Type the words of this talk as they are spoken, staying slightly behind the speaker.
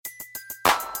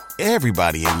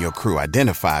Everybody in your crew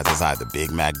identifies as either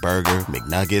Big Mac Burger,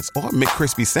 McNuggets, or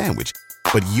McCrispy Sandwich.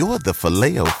 But you're the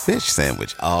Filet-O-Fish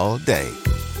Sandwich all day.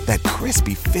 That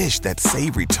crispy fish, that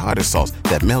savory tartar sauce,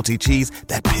 that melty cheese,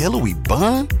 that pillowy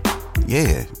bun.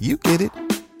 Yeah, you get it.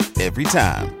 Every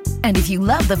time. And if you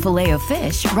love the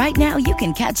Filet-O-Fish, right now you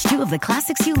can catch two of the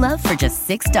classics you love for just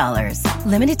 $6.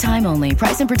 Limited time only.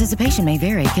 Price and participation may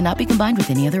vary. Cannot be combined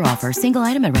with any other offer. Single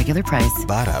item at regular price.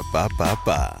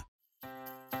 Ba-da-ba-ba-ba.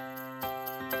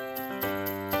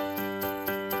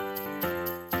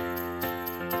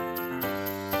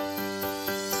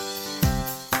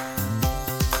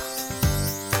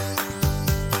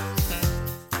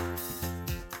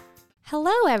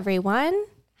 Hello, everyone.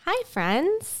 Hi,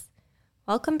 friends.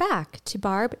 Welcome back to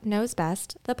Barb Knows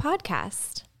Best, the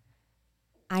podcast.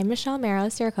 I'm Michelle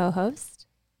Maros, your co-host,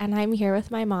 and I'm here with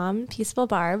my mom, Peaceful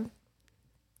Barb,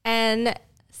 and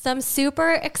some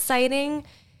super exciting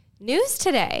news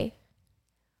today.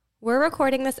 We're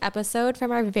recording this episode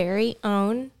from our very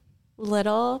own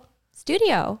little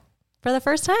studio for the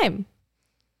first time.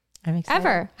 I'm excited.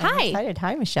 Ever. I'm Hi. excited.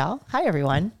 Hi, Michelle. Hi,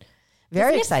 everyone.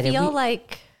 Very excited.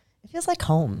 It feels like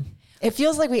home. It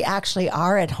feels like we actually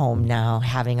are at home now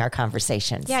having our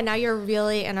conversations. Yeah, now you're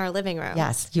really in our living room.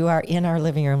 Yes, you are in our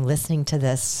living room listening to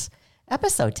this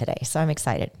episode today. So I'm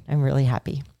excited. I'm really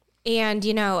happy. And,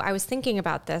 you know, I was thinking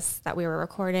about this, that we were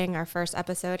recording our first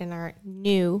episode in our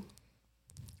new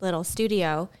little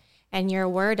studio, and your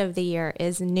word of the year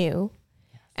is new.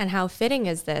 Yes. And how fitting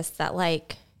is this that,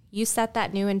 like, you set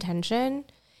that new intention,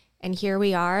 and here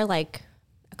we are, like,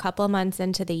 a couple months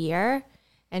into the year,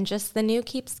 and just the new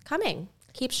keeps coming,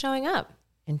 keeps showing up.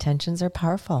 Intentions are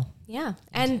powerful. Yeah.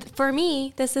 And for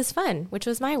me, this is fun, which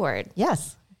was my word.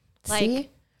 Yes. Like, See?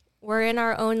 We're in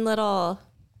our own little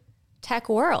tech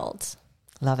world.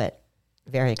 Love it.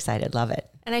 Very excited. Love it.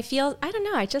 And I feel, I don't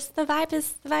know, the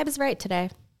vibe is right today.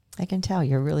 I can tell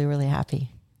you're really, really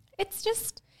happy.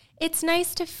 It's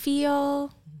nice to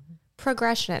feel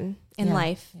progression in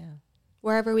life,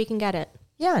 wherever we can get it.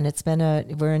 Yeah. And it's been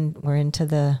we're into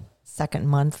the second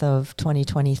month of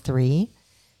 2023.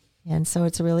 And so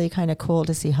it's really kind of cool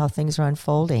to see how things are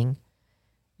unfolding.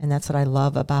 And that's what I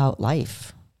love about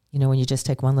life. You know, when you just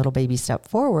take one little baby step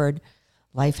forward,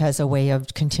 life has a way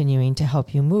of continuing to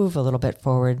help you move a little bit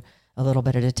forward, a little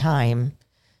bit at a time.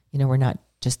 You know, we're not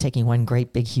just taking one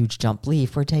great big huge jump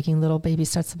leap. We're taking little baby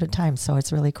steps at a time. So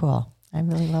it's really cool. I'm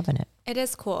really loving it. It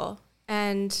is cool.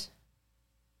 And,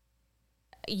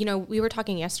 you know, we were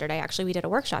talking yesterday, actually, we did a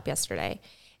workshop yesterday.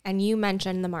 And you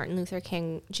mentioned the Martin Luther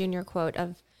King Jr. quote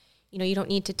of, you know, you don't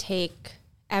need to take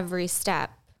every step,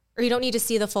 or you don't need to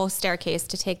see the full staircase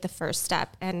to take the first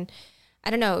step. And I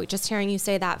don't know, just hearing you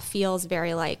say that feels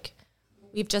very like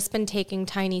we've just been taking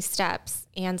tiny steps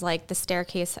and like the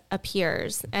staircase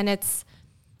appears. And it's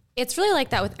really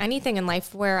like that with anything in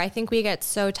life, where I think we get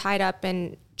so tied up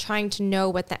in trying to know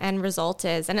what the end result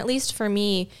is. And at least for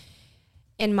me,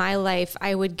 in my life,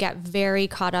 I would get very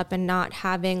caught up in not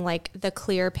having like the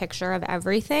clear picture of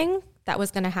everything that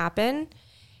was going to happen.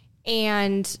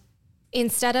 And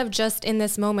instead of just in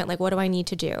this moment, like, what do I need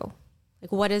to do?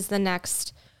 Like, what is the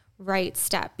next right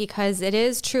step? Because it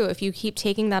is true. If you keep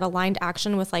taking that aligned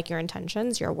action with like your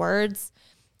intentions, your words,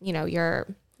 you know, your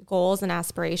goals and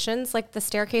aspirations, like the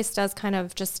staircase does kind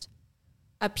of just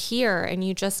appear and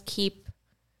you just keep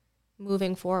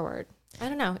moving forward. I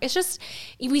don't know. It's just,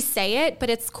 we say it, but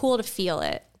it's cool to feel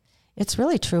it. It's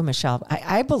really true, Michelle.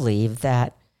 I believe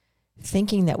that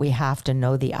thinking that we have to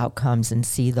know the outcomes and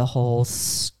see the whole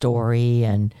story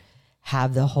and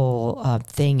have the whole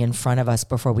thing in front of us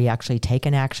before we actually take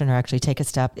an action or actually take a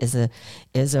step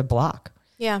is a block.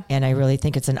 Yeah. And I really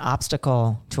think it's an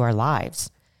obstacle to our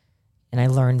lives. And I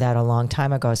learned that a long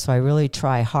time ago. So I really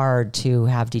try hard to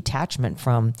have detachment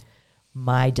from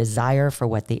my desire for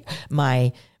what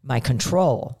my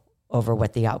control over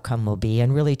what the outcome will be,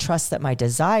 and really trust that my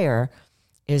desire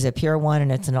is a pure one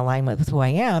and it's in alignment with who I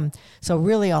am. So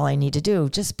really all I need to do,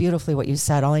 just beautifully what you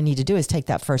said, all I need to do is take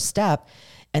that first step,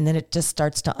 and then it just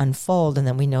starts to unfold, and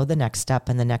then we know the next step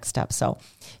and the next step. So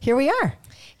here we are.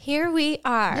 Here we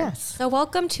are. Yes. So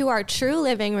welcome to our true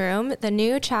living room, the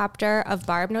new chapter of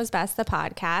Barb Knows Best, the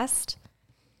podcast.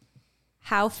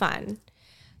 How fun.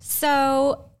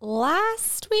 So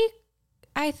last week,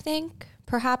 I think,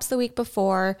 perhaps the week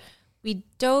before, we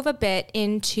dove a bit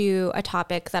into a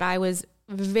topic that I was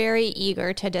very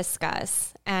eager to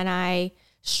discuss. And I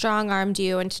strong-armed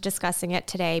you into discussing it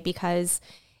today because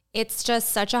it's just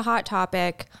such a hot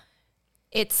topic.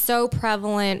 It's so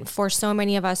prevalent for so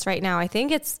many of us right now. I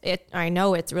think I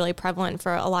know it's really prevalent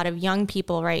for a lot of young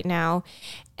people right now.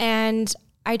 And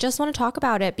I just want to talk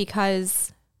about it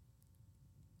because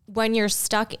when you're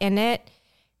stuck in it,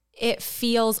 it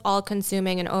feels all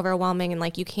consuming and overwhelming. And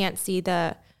like, you can't see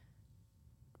the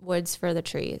woods for the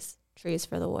trees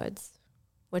for the woods.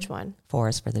 Which one?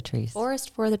 Forest for the trees.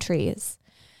 Forest for the trees.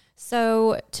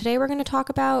 So today we're going to talk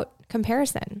about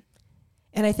comparison.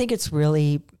 And I think it's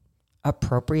really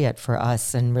appropriate for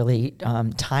us, and really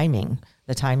timing.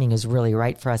 The timing is really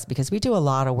right for us because we do a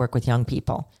lot of work with young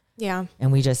people. Yeah.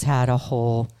 And we just had a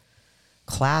whole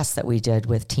class that we did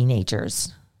with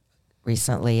teenagers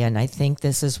recently. And I think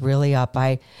this is really up.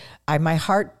 My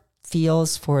heart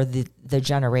feels for the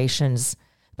generations,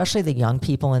 especially the young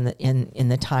people in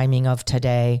the timing of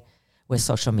today with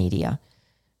social media.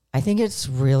 I think it's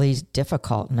really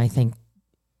difficult. And I think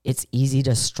it's easy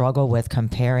to struggle with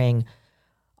comparing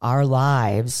our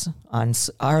lives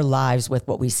with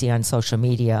what we see on social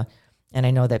media. And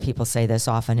I know that people say this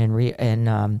often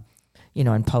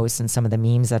in posts and some of the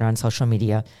memes that are on social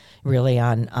media. Really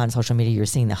on social media, you're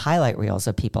seeing the highlight reels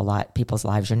of people's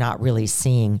lives. You're not really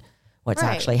seeing what's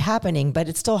actually happening, but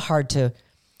it's still hard to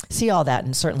see all that.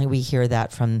 And certainly we hear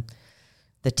that from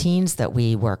the teens that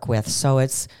we work with. So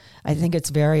I think it's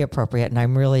very appropriate. And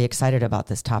I'm really excited about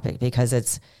this topic because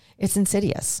it's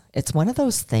insidious. It's one of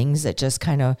those things that just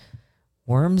kind of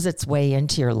worms its way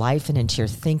into your life and into your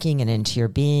thinking and into your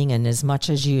being. And as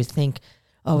much as you think,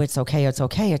 oh, it's okay,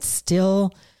 it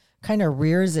still kind of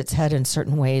rears its head in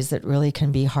certain ways that really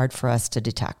can be hard for us to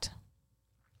detect.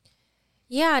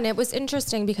 Yeah, and it was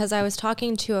interesting because I was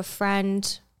talking to a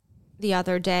friend the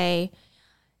other day,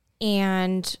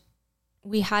 and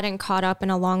we hadn't caught up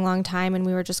in a long, long time, and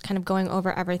we were just kind of going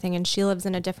over everything, and she lives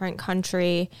in a different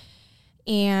country,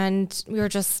 and we were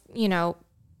just,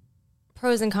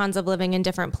 pros and cons of living in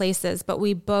different places, but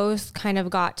we both kind of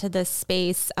got to this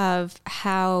space of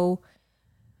how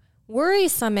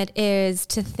worrisome it is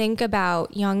to think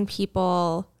about young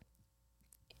people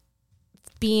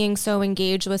being so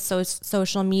engaged with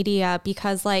social media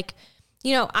because,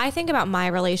 I think about my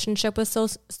relationship with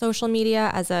social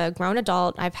media as a grown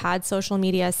adult. I've had social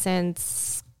media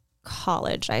since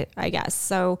college, I guess.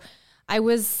 So I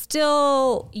was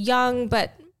still young,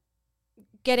 but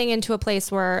getting into a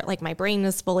place where my brain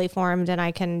is fully formed and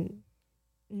I can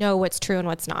know what's true and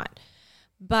what's not.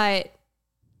 But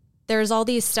there's all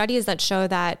these studies that show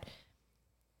that,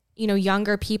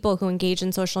 younger people who engage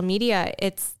in social media,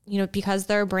 it's, because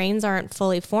their brains aren't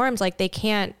fully formed,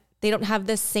 they don't have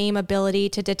the same ability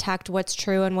to detect what's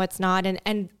true and what's not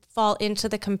and fall into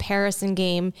the comparison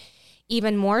game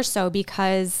even more so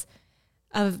because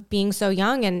of being so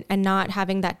young and not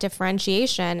having that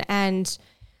differentiation. And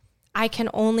I can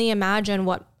only imagine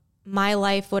what my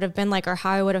life would have been like or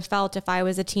how I would have felt if I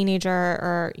was a teenager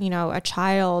or, a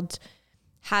child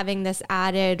having this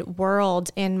added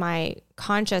world in my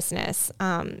consciousness.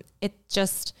 It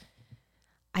just,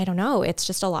 I don't know. It's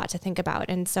just a lot to think about.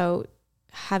 And so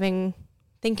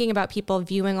thinking about people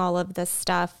viewing all of this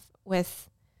stuff with,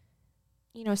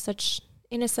 such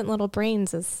innocent little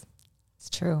brains is it's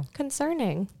true.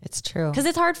 Concerning. It's true. Because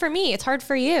it's hard for me. It's hard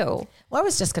for you. Well, I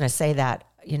was just going to say that,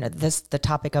 the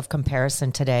topic of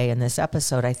comparison today in this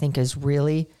episode, I think is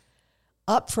really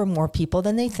up for more people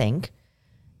than they think.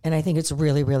 And I think it's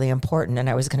really, really important. And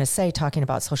I was going to say, talking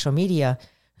about social media,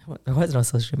 there was no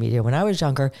social media when I was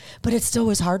younger, but it still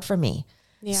was hard for me.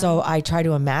 Yeah. So I try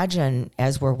to imagine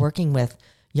as we're working with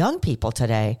young people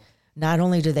today, not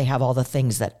only do they have all the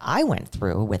things that I went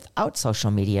through without social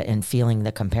media and feeling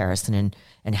the comparison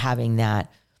and having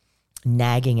that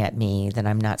nagging at me that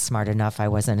I'm not smart enough, I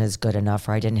wasn't as good enough,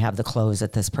 or I didn't have the clothes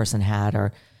that this person had,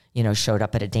 or, showed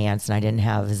up at a dance and I didn't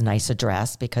have as nice a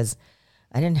dress because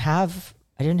I didn't have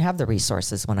the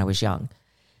resources when I was young.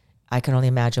 I can only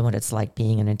imagine what it's like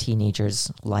being in a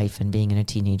teenager's life and being in a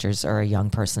teenager's or a young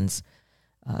person's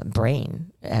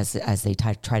brain as they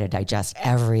try to digest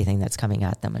everything that's coming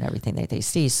at them and everything that they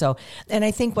see. So, and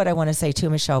I think what I want to say too,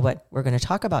 Michelle, what we're going to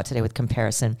talk about today with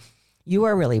comparison, you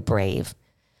are really brave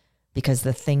because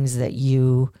the things that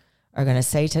you are going to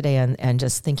say today and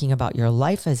just thinking about your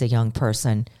life as a young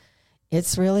person,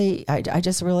 it's really, I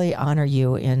just really honor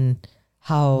you in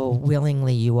how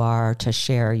willingly you are to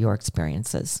share your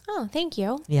experiences. Oh, thank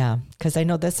you. Yeah, because I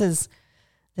know this is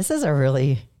a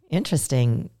really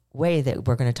interesting way that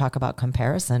we're going to talk about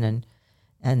comparison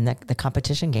and the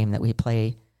competition game that we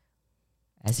play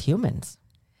as humans.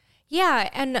 Yeah,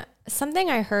 and something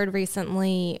I heard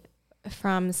recently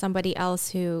from somebody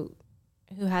else who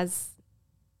has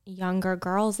younger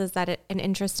girls is that an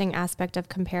interesting aspect of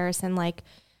comparison, like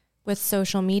with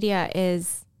social media,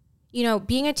 is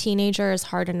being a teenager is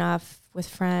hard enough with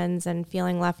friends and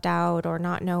feeling left out or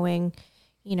not knowing,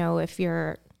 if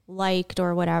you're liked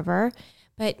or whatever.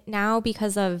 But now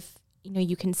because of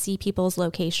you can see people's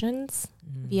locations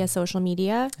via social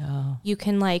media. Oh. You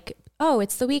can like, oh,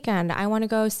 it's the weekend. I want to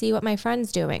go see what my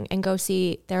friend's doing and go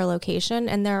see their location.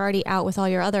 And they're already out with all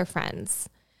your other friends.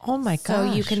 Oh my gosh.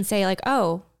 So you can say like,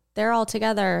 oh, they're all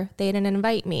together. They didn't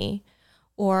invite me.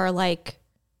 Or like,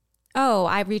 oh,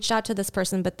 I reached out to this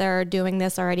person, but they're doing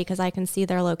this already because I can see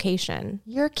their location.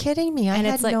 You're kidding me. I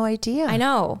had no idea. I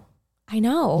know.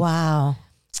 Wow.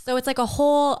 So it's like a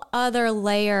whole other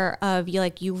layer of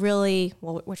you really,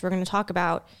 well, which we're going to talk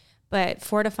about, but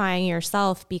fortifying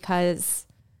yourself because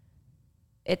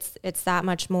it's that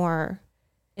much more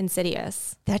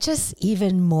insidious. That just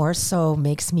even more so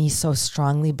makes me so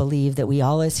strongly believe that we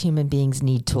all as human beings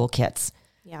need toolkits.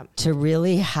 Yeah. To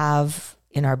really have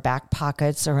in our back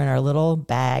pockets or in our little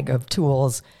bag of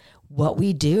tools what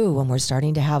we do when we're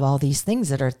starting to have all these things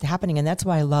that are happening. And that's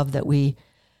why I love that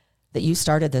you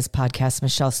started this podcast,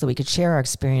 Michelle, so we could share our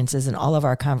experiences and all of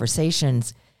our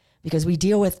conversations, because we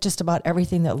deal with just about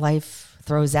everything that life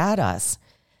throws at us.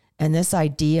 And this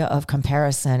idea of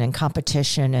comparison and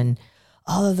competition and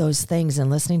all of those things, and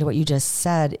listening to what you just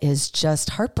said, is just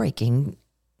heartbreaking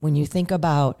when you think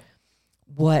about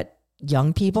what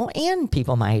young people and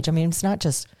people my age, I mean, it's not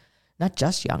just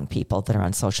young people that are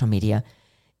on social media.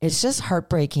 It's just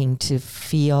heartbreaking to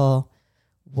feel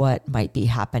what might be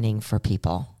happening for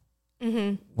people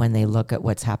when they look at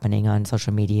what's happening on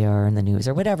social media or in the news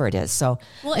or whatever it is. So,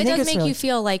 well, it does make you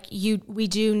feel like we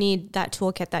do need that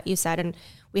toolkit that you said, and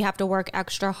we have to work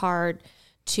extra hard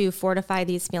to fortify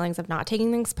these feelings of not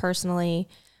taking things personally,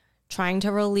 trying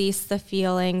to release the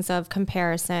feelings of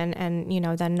comparison, and,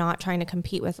 then not trying to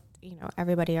compete with,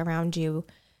 everybody around you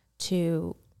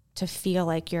to feel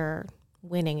like you're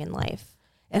winning in life.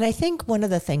 And I think one of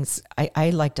the things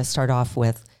I like to start off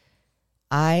with,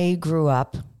 I grew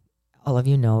up, all of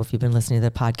you know, if you've been listening to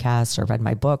the podcast or read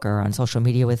my book or on social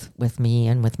media with me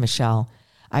and with Michelle,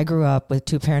 I grew up with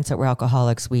two parents that were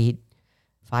alcoholics. We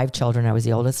 5 children. I was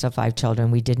the oldest of 5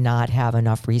 children. We did not have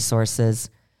enough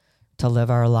resources to live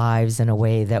our lives in a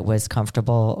way that was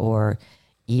comfortable or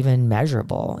even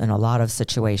measurable in a lot of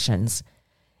situations.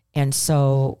 And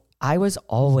so I was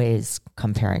always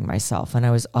comparing myself, and I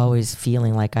was always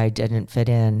feeling like I didn't fit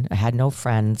in. I had no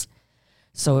friends.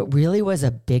 So it really was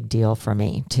a big deal for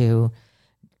me to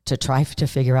try to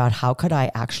figure out how could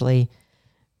I actually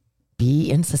be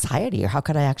in society, or how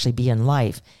could I actually be in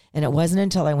life? And it wasn't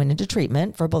until I went into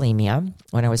treatment for bulimia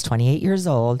when I was 28 years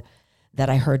old that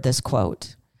I heard this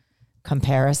quote: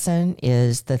 comparison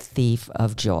is the thief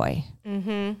of joy.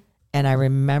 Mm-hmm. And I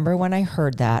remember when I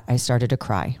heard that, I started to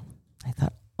cry. I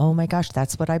thought, oh my gosh,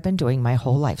 that's what I've been doing my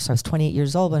whole life. So I was 28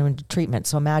 years old when I went to treatment.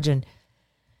 So imagine,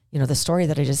 the story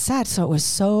that I just said. So it was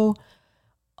so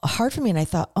hard for me. And I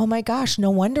thought, oh my gosh, no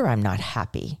wonder I'm not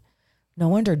happy. No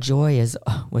wonder joy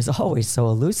was always so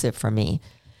elusive for me.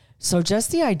 So just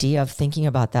the idea of thinking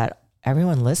about that,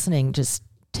 everyone listening, just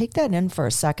take that in for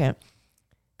a second.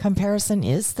 Comparison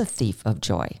is the thief of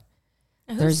joy.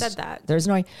 Who said that? There's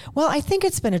no, well, I think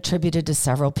it's been attributed to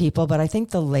several people, but I think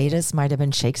the latest might have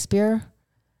been Shakespeare.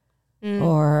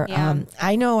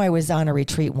 I know I was on a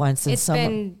retreat once, and it's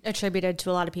been attributed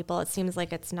to a lot of people. It seems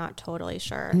like it's not totally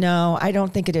sure. No, I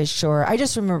don't think it is sure. I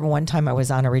just remember one time I was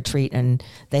on a retreat and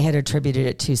they had attributed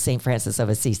it to St. Francis of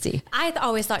Assisi. I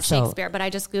always thought Shakespeare, but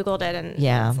I just Googled it, and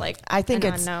it's like I think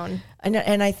it's unknown.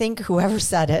 And I think whoever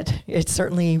said it, it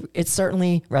certainly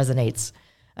resonates.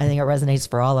 I think it resonates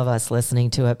for all of us listening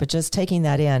to it. But just taking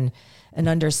that in and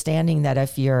understanding that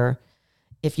if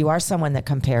you are someone that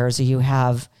compares, or you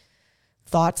have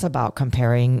thoughts about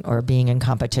comparing or being in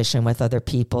competition with other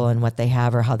people and what they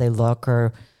have or how they look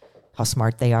or how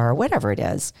smart they are or whatever it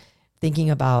is, thinking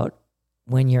about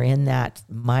when you're in that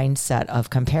mindset of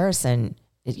comparison,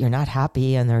 you're not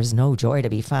happy and there's no joy to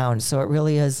be found. So it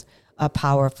really is it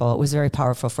was very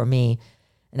powerful for me.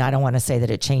 And I don't want to say that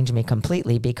it changed me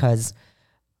completely, because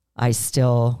I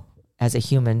still, as a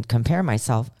human, compare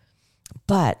myself,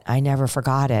 but I never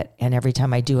forgot it. And every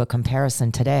time I do a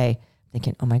comparison today,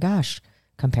 thinking, oh my gosh,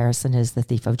 comparison is the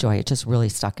thief of joy. It just really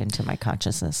stuck into my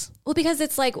consciousness. Well, because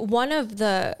it's like one of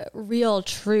the real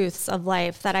truths of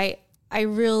life that I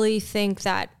really think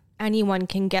that anyone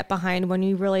can get behind when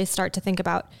you really start to think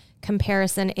about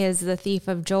comparison is the thief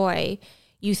of joy.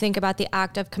 You think about the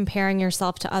act of comparing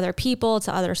yourself to other people,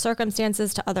 to other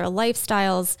circumstances, to other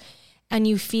lifestyles, and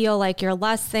you feel like you're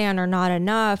less than or not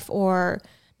enough or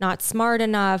not smart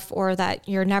enough, or that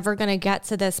you're never going to get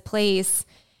to this place.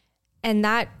 And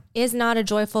that is not a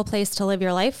joyful place to live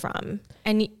your life from.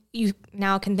 And you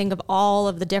now can think of all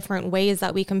of the different ways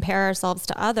that we compare ourselves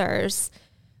to others,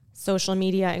 social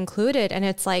media included. And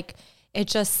it's like, it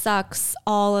just sucks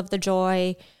all of the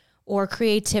joy or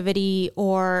creativity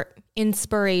or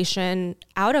inspiration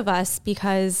out of us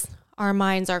because our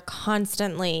minds are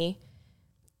constantly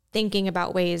thinking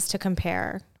about ways to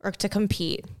compare or to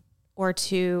compete or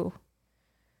to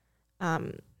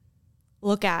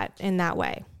look at in that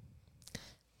way.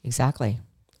 Exactly.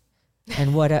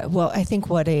 And what a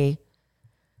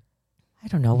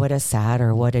sad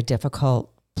or what a difficult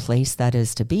place that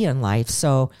is to be in life.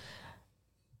 So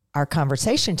our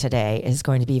conversation today is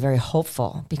going to be very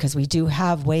hopeful because we do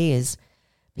have ways,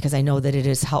 because I know that it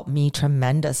has helped me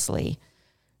tremendously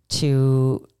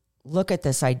to look at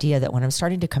this idea that when I'm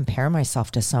starting to compare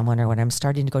myself to someone or when I'm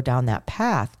starting to go down that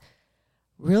path,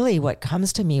 really what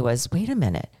comes to me was, wait a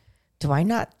minute, do I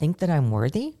not think that I'm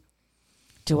worthy?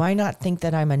 Do I not think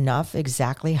that I'm enough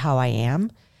exactly how I am?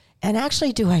 And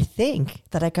actually, do I think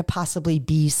that I could possibly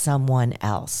be someone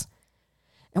else?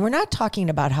 And we're not talking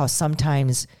about how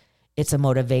sometimes it's a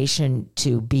motivation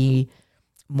to be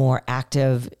more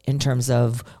active in terms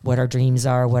of what our dreams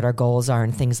are, what our goals are,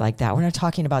 and things like that. We're not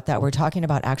talking about that. We're talking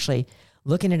about actually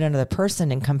looking at another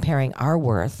person and comparing our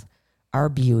worth, our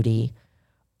beauty,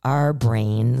 our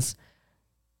brains,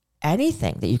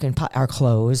 anything that you can put, our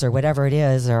clothes or whatever it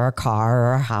is, or our car or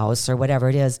our house or whatever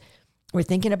it is. We're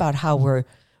thinking about how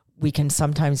we can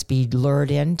sometimes be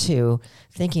lured into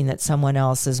thinking that someone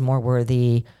else is more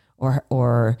worthy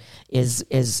or is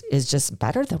just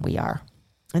better than we are.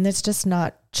 And that's just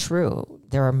not true.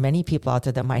 There are many people out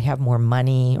there that might have more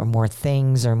money or more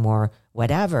things or more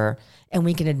whatever, and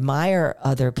we can admire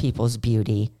other people's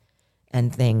beauty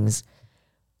and things.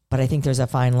 But I think there's a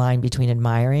fine line between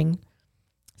admiring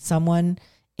someone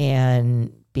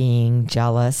and being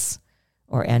jealous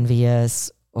or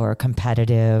envious or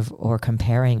competitive or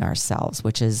comparing ourselves,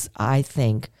 which is, I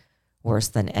think, worse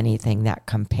than anything, that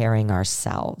comparing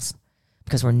ourselves,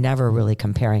 because we're never really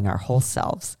comparing our whole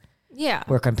selves. Yeah.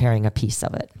 We're comparing a piece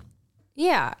of it.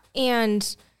 Yeah.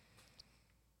 And,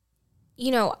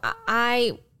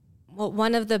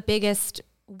 one of the biggest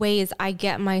ways I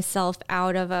get myself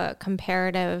out of a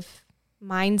comparative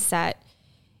mindset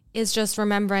is just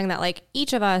remembering that like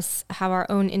each of us have our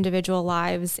own individual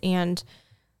lives and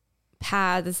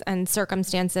paths and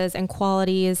circumstances and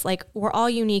qualities. Like we're all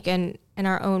unique in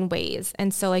our own ways.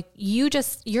 And so like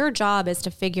your job is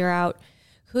to figure out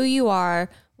who you are,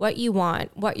 what you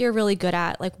want, what you're really good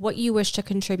at, like what you wish to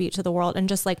contribute to the world, and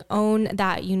just like own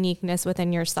that uniqueness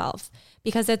within yourself,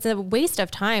 because it's a waste of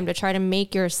time to try to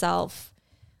make yourself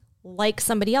like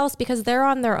somebody else because they're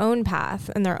on their own path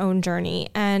and their own journey.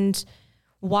 And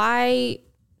why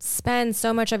spend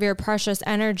so much of your precious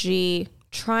energy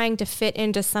trying to fit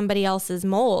into somebody else's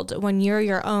mold when you're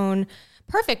your own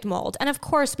perfect mold? And of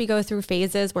course, we go through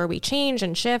phases where we change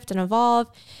and shift and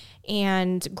evolve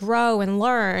and grow and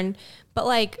learn. But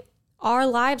like our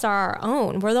lives are our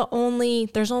own.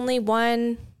 There's only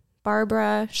one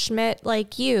Barbara Schmidt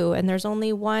like you, and there's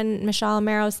only one Michelle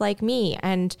Amaros like me.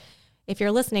 And if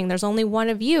you're listening, there's only one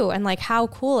of you. And like, how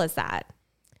cool is that?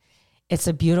 It's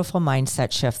a beautiful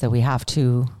mindset shift that we have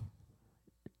to,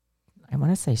 I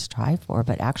want to say strive for,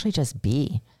 but actually just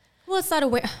be. Well, it's that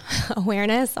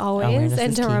awareness always, Awareness and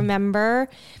is to key. remember,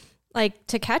 like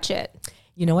to catch it.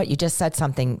 You know what? You just said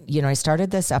something. I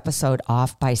started this episode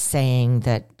off by saying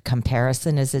that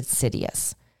comparison is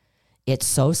insidious. It's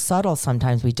so subtle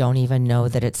sometimes we don't even know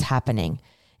that it's happening.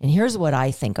 And here's what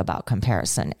I think about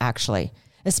comparison, actually,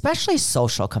 especially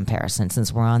social comparison,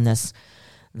 since we're on this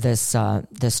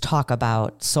talk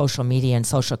about social media and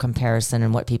social comparison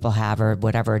and what people have or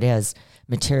whatever it is,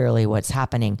 materially what's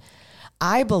happening.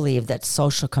 I believe that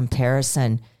social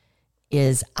comparison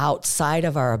is outside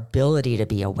of our ability to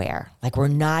be aware. Like we're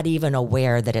not even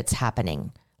aware that it's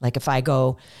happening. Like if I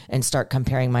go and start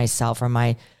comparing myself or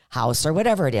my house or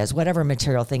whatever it is, whatever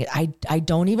material thing, I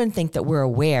don't even think that we're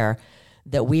aware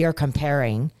that we are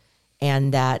comparing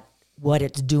and that what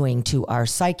it's doing to our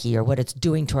psyche or what it's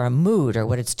doing to our mood or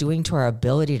what it's doing to our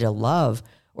ability to love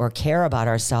or care about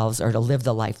ourselves or to live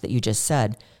the life that you just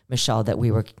said, Michelle, that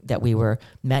we were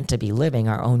meant to be living,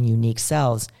 our own unique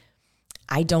selves.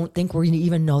 I don't think we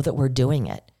even know that we're doing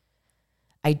it.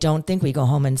 I don't think we go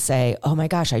home and say, oh my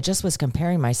gosh, I just was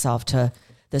comparing myself to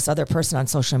this other person on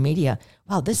social media.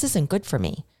 Wow, this isn't good for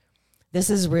me. This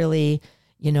is really,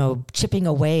 chipping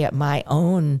away at my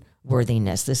own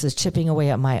worthiness. This is chipping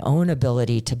away at my own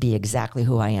ability to be exactly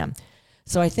who I am.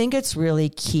 So I think it's really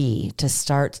key to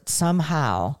start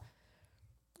somehow.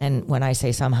 And when I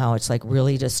say somehow, it's like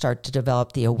really to start to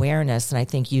develop the awareness. And I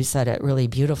think you said it really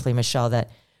beautifully, Michelle, that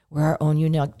we're our own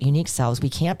unique selves. We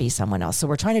can't be someone else. So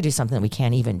we're trying to do something that we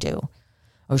can't even do.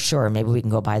 Oh, sure, maybe we can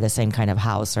go buy the same kind of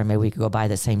house or maybe we could go buy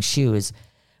the same shoes.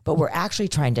 But we're actually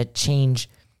trying to change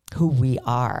who we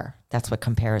are That's what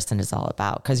comparison is all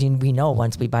about. Because we know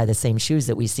once we buy the same shoes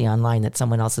that we see online that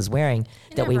someone else is wearing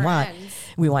that we want,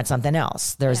 we want something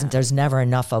else. There's never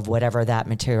enough of whatever that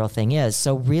material thing is.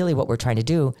 So really what we're trying to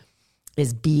do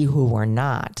is be who we're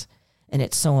not. And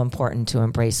it's so important to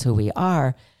embrace who we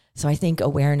are. So I think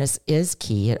awareness is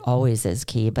key. It always is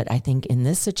key. But I think in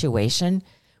this situation,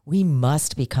 we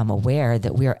must become aware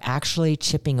that we are actually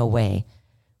chipping away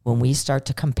when we start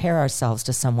to compare ourselves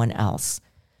to someone else.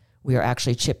 We are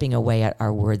actually chipping away at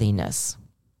our worthiness.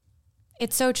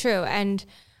 It's so true. And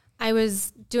I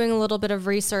was doing a little bit of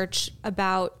research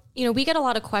about, we get a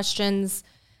lot of questions,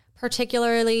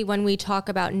 particularly when we talk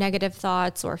about negative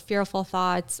thoughts or fearful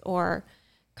thoughts or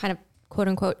kind of quote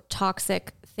unquote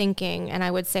toxic thinking. And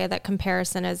I would say that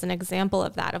comparison is an example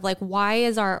of that, of like,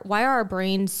 why are our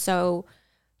brains so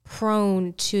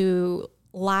prone to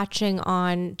latching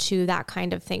on to that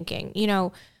kind of thinking?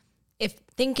 If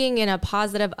thinking in a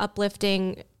positive,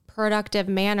 uplifting, productive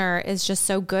manner is just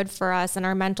so good for us and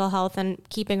our mental health and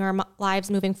keeping our lives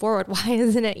moving forward, why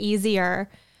isn't it easier?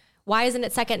 Why isn't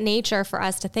it second nature for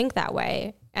us to think that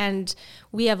way? And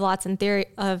we have lots of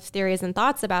theories and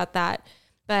thoughts about that.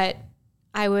 But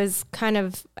I was kind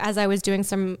of, as I was doing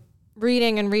some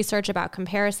reading and research about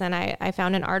comparison, I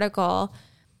found an article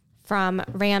from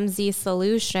Ramsey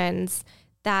Solutions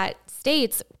that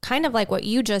states, kind of like what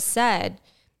you just said,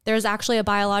 there's actually a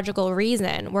biological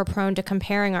reason we're prone to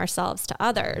comparing ourselves to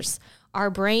others.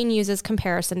 Our brain uses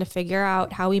comparison to figure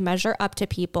out how we measure up to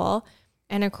people.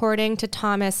 And according to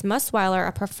Thomas Musweiler,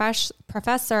 a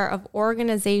professor of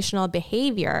organizational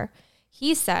behavior,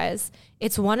 he says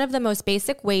it's one of the most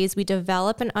basic ways we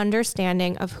develop an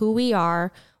understanding of who we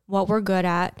are, what we're good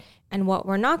at, and what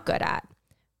we're not good at.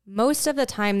 Most of the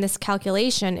time, this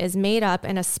calculation is made up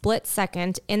in a split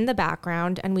second in the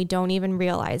background, and we don't even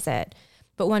realize it.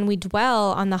 But when we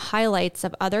dwell on the highlights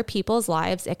of other people's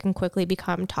lives, it can quickly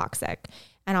become toxic.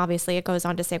 And obviously, it goes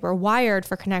on to say we're wired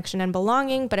for connection and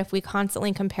belonging, but if we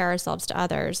constantly compare ourselves to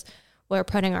others, we're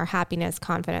putting our happiness,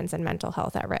 confidence, and mental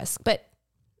health at risk. But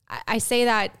I say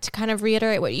that to kind of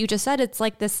reiterate what you just said. It's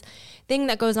like this thing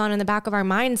that goes on in the back of our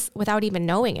minds without even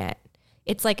knowing it.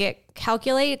 It's like it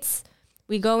calculates.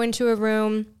 We go into a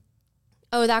room,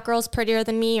 oh, that girl's prettier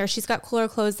than me, or she's got cooler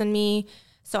clothes than me,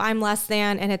 so I'm less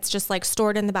than, and it's just like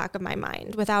stored in the back of my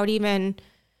mind without even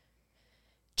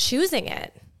choosing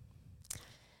it.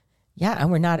 Yeah, and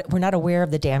we're not aware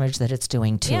of the damage that it's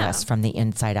doing to us from the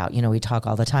inside out. We talk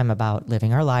all the time about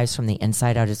living our lives from the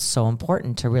inside out. It's so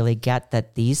important to really get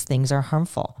that these things are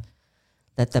harmful,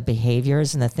 that the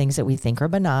behaviors and the things that we think are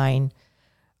benign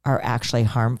are actually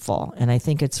harmful. And I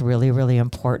think it's really, really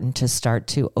important to start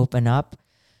to open up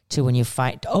to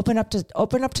open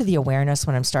up to the awareness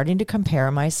when I'm starting to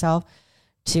compare myself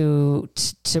to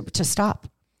stop.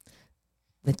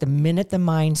 Like the minute the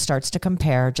mind starts to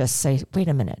compare, just say, wait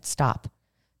a minute, stop.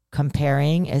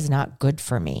 Comparing is not good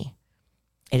for me.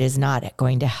 It is not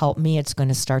going to help me. It's going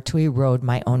to start to erode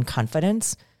my own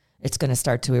confidence. It's going to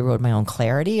start to erode my own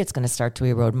clarity. It's going to start to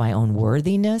erode my own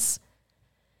worthiness.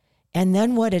 And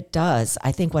then what it does,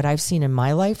 I think what I've seen in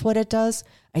my life, what it does,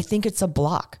 I think it's a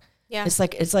block. Yeah. It's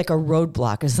like a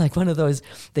roadblock. It's like one of those,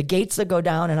 the gates that go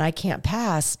down and I can't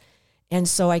pass. And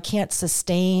so I can't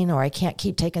sustain, or I can't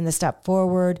keep taking the step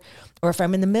forward. Or if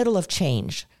I'm in the middle of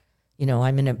change, you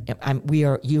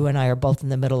and I are both in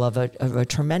the middle of a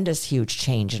tremendous, huge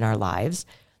change in our lives.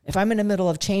 If I'm in the middle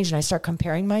of change and I start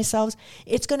comparing myself,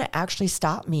 it's going to actually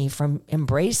stop me from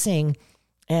embracing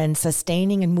and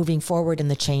sustaining and moving forward in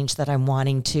the change that I'm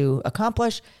wanting to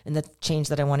accomplish and the change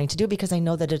that I'm wanting to do, because I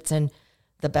know that it's in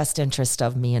the best interest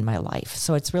of me and my life.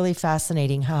 So it's really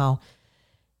fascinating how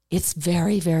it's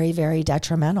very, very, very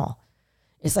detrimental.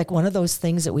 It's like one of those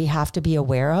things that we have to be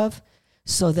aware of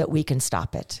so that we can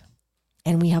stop it.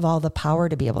 And we have all the power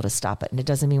to be able to stop it. And it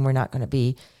doesn't mean we're going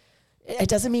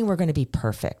to be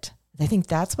perfect. I think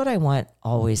that's what I want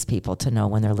always people to know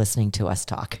when they're listening to us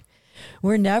talk.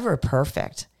 We're never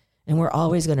perfect, and we're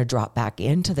always going to drop back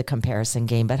into the comparison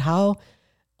game. But how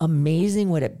amazing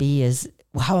would it be if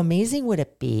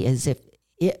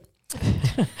it,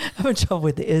 I'm in trouble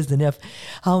with the is and if.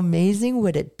 How amazing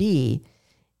would it be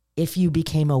if you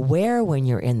became aware when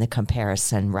you're in the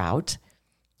comparison route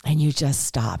and you just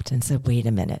stopped and said, wait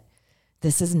a minute,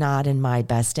 this is not in my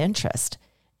best interest,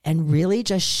 and really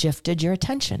just shifted your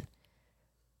attention.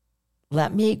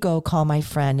 Let me go call my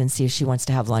friend and see if she wants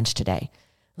to have lunch today.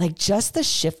 Like just the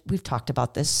shift, we've talked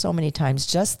about this so many times,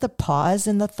 just the pause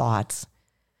in the thoughts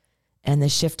and the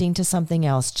shifting to something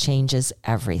else changes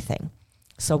everything.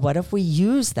 So what if we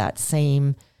use that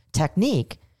same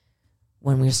technique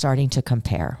when we're starting to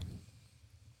compare?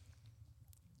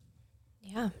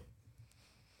 Yeah.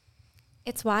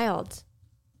 It's wild.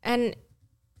 And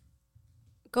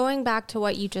going back to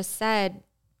what you just said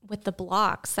with the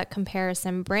blocks that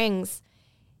comparison brings,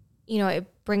 you know, it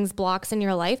brings blocks in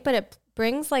your life, but it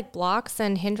brings like blocks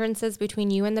and hindrances between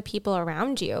you and the people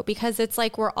around you, because it's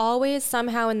like we're always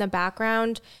somehow in the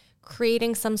background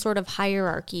creating some sort of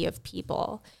hierarchy of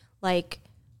people. Like,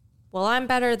 well, I'm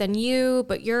better than you,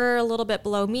 but you're a little bit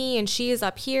below me and she is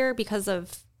up here because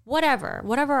of whatever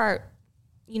our,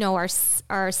 you know,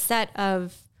 our set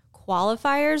of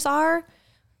qualifiers are,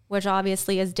 which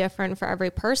obviously is different for every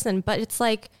person. But it's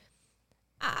like,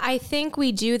 I think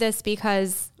we do this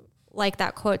because, like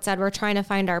that quote said, we're trying to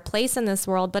find our place in this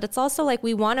world, but it's also like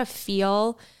we want to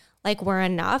feel like we're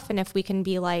enough. And if we can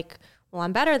be like, well,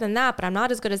 I'm better than that, but I'm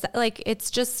not as good as that. Like, it's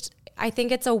just, I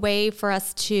think it's a way for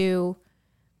us to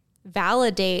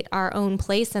validate our own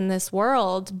place in this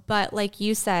world. But like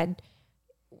you said,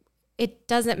 it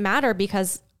doesn't matter,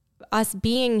 because us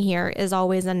being here is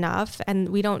always enough, and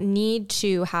we don't need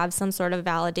to have some sort of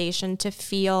validation to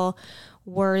feel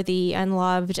worthy and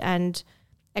loved and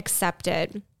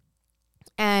accepted.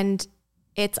 And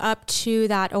it's up to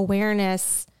that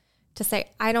awareness to say,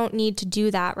 I don't need to do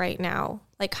that right now.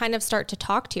 Like, kind of start to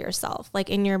talk to yourself,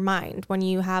 like in your mind, when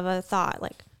you have a thought,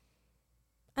 like,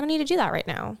 I don't need to do that right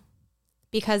now,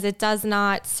 because it does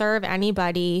not serve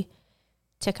anybody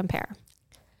to compare.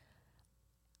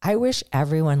 I wish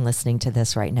everyone listening to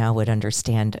this right now would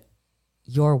understand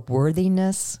your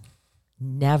worthiness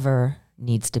never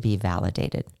needs to be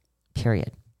validated,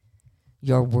 period.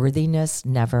 Your worthiness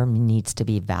never needs to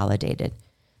be validated.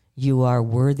 You are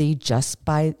worthy just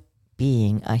by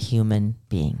being a human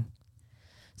being.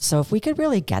 So if we could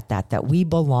really get that we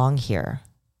belong here,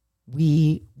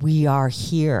 we are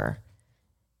here,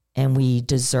 and we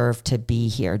deserve to be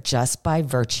here just by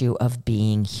virtue of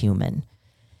being human.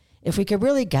 If we could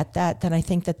really get that, then I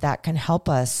think that can help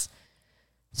us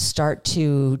start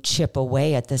to chip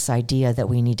away at this idea that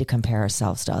we need to compare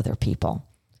ourselves to other people.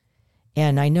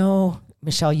 And I know,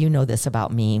 Michelle, you know this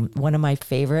about me. One of my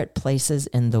favorite places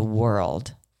in the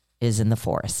world is in the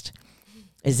forest,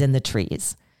 is in the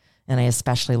trees. And I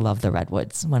especially love the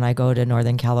redwoods. When I go to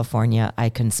Northern California, I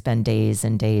can spend days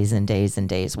and days and days and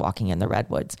days walking in the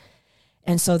redwoods.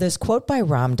 And so this quote by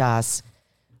Ram Dass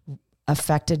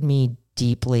affected me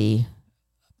deeply,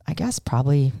 I guess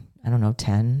probably,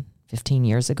 10, 15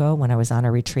 years ago, when I was on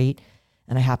a retreat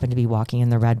and I happened to be walking in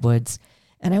the redwoods.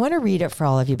 And I want to read it for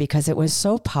all of you because it was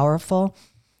so powerful.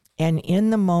 And in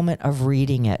the moment of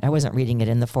reading it, I wasn't reading it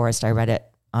in the forest. I read it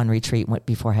on retreat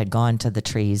before I had gone to the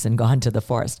trees and gone to the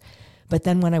forest. But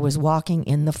then when I was walking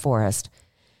in the forest,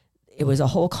 it was a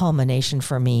whole culmination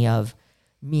for me of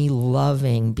me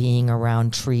loving being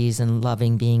around trees and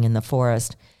loving being in the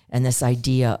forest. And this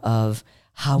idea of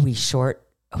how we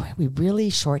really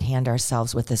shorthand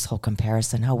ourselves with this whole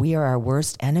comparison, how we are our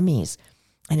worst enemies.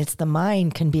 And it's the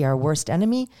mind can be our worst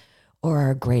enemy or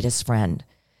our greatest friend.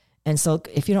 And so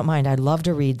if you don't mind, I'd love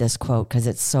to read this quote because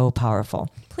it's so powerful.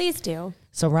 Please do.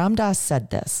 So Ram Dass said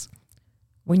this: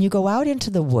 when you go out into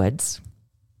the woods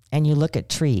and you look at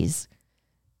trees,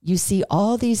 you see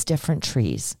all these different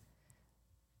trees.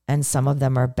 And some of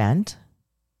them are bent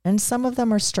and some of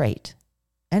them are straight.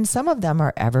 And some of them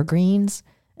are evergreens,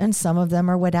 and some of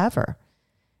them are whatever.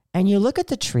 And you look at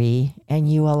the tree and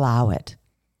you allow it.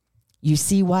 You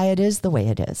see why it is the way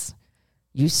it is.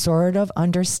 You sort of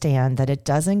understand that it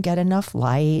doesn't get enough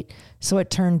light, so it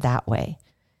turned that way.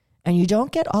 And you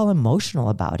don't get all emotional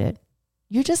about it.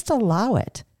 You just allow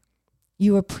it.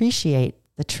 You appreciate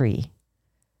the tree.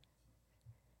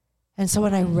 And so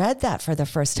when I read that for the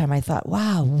first time, I thought,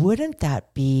 wow, wouldn't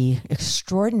that be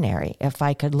extraordinary if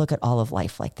I could look at all of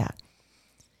life like that?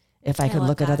 If I could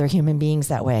look at other human beings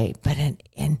that way. But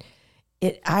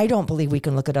I don't believe we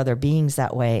can look at other beings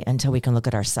that way until we can look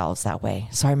at ourselves that way.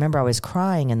 So I remember I was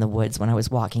crying in the woods when I was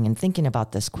walking and thinking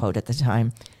about this quote at the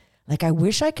time. Like, I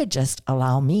wish I could just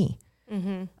allow me.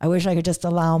 Mm-hmm. I wish I could just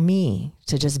allow me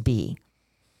to just be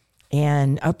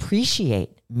and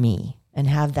appreciate me. And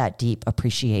have that deep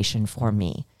appreciation for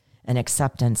me and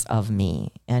acceptance of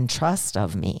me and trust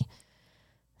of me.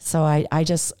 So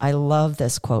I love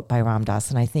this quote by Ram Dass,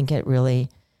 and I think it really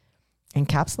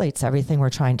encapsulates everything we're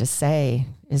trying to say,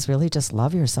 is really just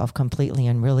love yourself completely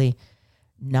and really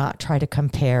not try to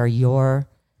compare your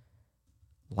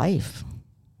life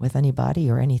with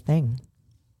anybody or anything.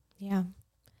 Yeah.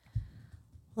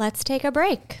 Let's take a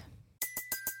break.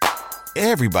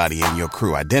 Everybody in your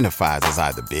crew identifies as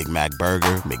either Big Mac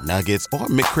Burger, McNuggets, or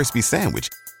McCrispy Sandwich.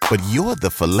 But you're the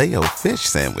Filet-O-Fish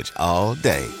Sandwich all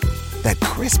day. That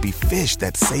crispy fish,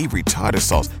 that savory tartar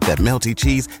sauce, that melty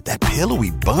cheese, that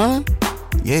pillowy bun.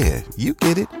 Yeah, you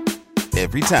get it.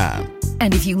 Every time.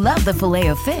 And if you love the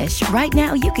Filet-O-Fish, right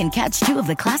now you can catch two of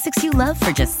the classics you love for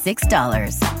just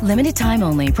 $6. Limited time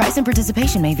only. Price and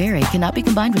participation may vary. Cannot be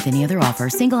combined with any other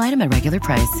offer. Single item at regular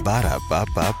price.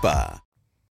 Ba-da-ba-ba-ba.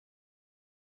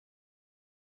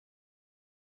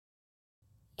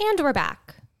 And we're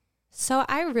back. So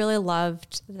I really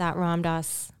loved that Ram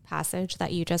Dass passage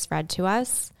that you just read to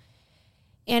us.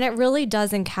 And it really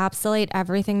does encapsulate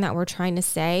everything that we're trying to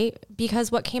say,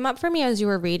 because what came up for me as you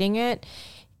were reading it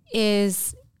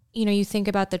is, you know, you think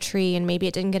about the tree and maybe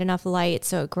it didn't get enough light,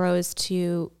 so it grows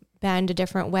to bend a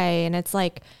different way. And it's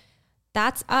like,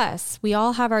 that's us. We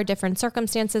all have our different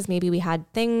circumstances. Maybe we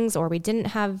had things, or we didn't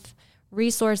have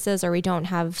resources, or we don't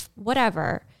have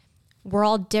whatever. We're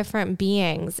all different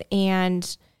beings.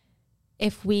 And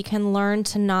if we can learn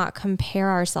to not compare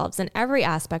ourselves in every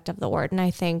aspect of the word, and I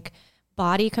think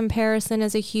body comparison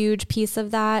is a huge piece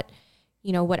of that.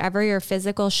 You know, whatever your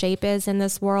physical shape is in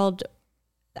this world,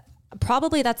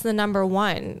 probably that's the number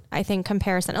one, I think,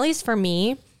 comparison, at least for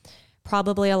me.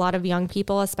 Probably a lot of young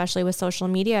people, especially with social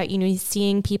media, you know,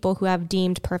 seeing people who have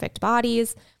deemed perfect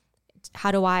bodies.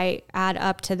 How do I add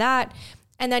up to that?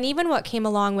 And then even what came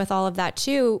along with all of that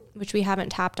too, which we haven't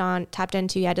tapped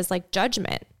into yet, is like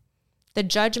judgment. The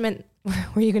judgment.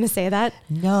 Were you going to say that?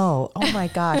 No. Oh my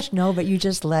gosh. No, but you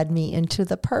just led me into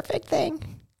the perfect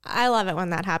thing. I love it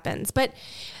when that happens. But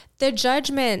the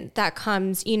judgment that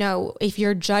comes, you know, if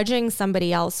you're judging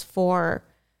somebody else for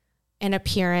an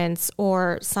appearance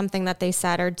or something that they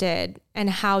said or did, and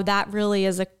how that really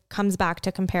comes back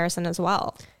to comparison as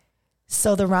well.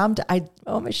 So the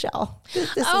Michelle,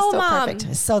 this is Oh, so Mom.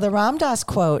 perfect. So the Ram Dass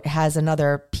quote has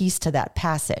another piece to that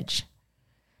passage.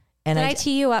 And Did I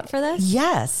tee you up for this?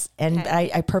 Yes. And Okay.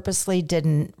 I purposely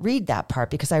didn't read that part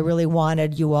because I really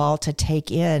wanted you all to take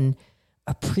in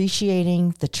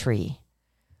appreciating the tree.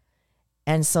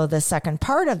 And so the second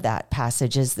part of that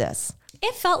passage is this.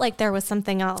 It felt like there was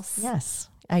something else. Yes,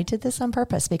 I did this on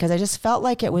purpose because I just felt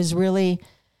like it was really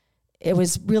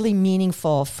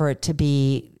meaningful for it to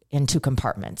be in two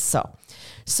compartments.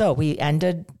 So we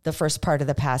ended the first part of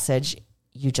the passage.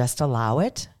 You just allow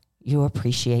it. You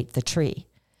appreciate the tree.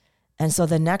 And so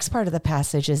the next part of the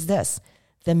passage is this.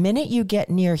 The minute you get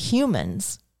near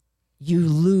humans, you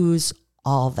lose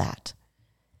all that.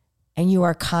 And you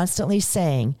are constantly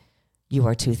saying, you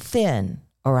are too thin,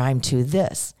 or I'm too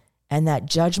this. And that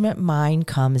judgment mind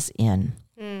comes in.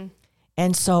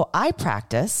 And so I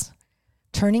practice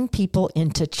turning people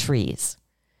into trees,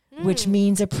 which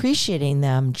means appreciating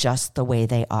them just the way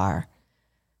they are.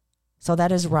 So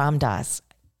that is Ram Dass.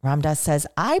 Ram Dass says,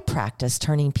 I practice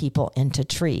turning people into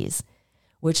trees,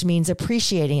 which means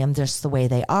appreciating them just the way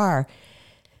they are.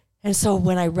 And so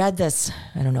when I read this,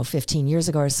 15 years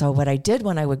ago or so, what I did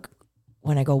when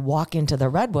I go walk into the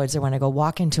redwoods or when I go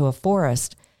walk into a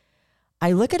forest,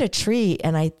 I look at a tree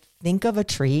and I think of a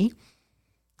tree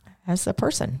as a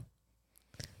person.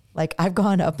 Like I've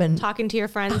gone up and Talking to your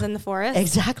friends in the forest.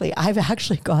 exactly. I've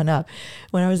actually gone up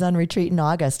when I was on retreat in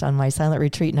August on my silent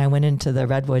retreat, and I went into the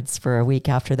redwoods for a week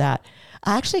after that.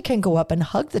 I actually can go up and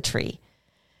hug the tree.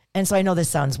 And so I know this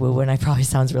sounds woo and I probably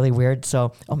sounds really weird.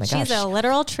 So, oh my gosh. She's a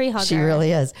literal tree hugger. She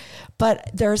really is.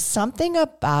 But there's something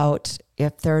about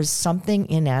if there's something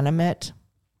inanimate,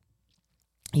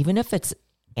 even if it's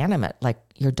animate, like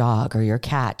your dog or your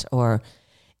cat or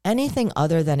anything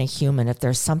other than a human, if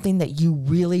there's something that you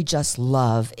really just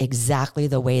love exactly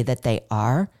the way that they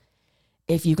are,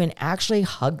 if you can actually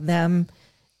hug them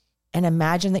and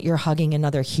imagine that you're hugging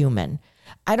another human.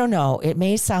 I don't know, it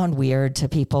may sound weird to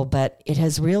people, but it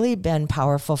has really been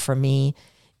powerful for me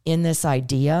in this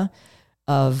idea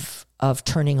of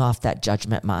turning off that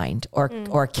judgment mind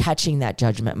or catching that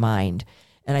judgment mind.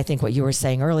 And I think what you were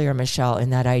saying earlier, Michelle, in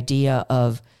that idea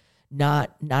of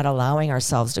not allowing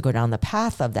ourselves to go down the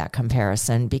path of that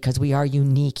comparison, because we are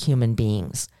unique human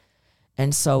beings.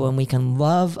 And so when we can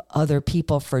love other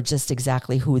people for just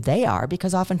exactly who they are,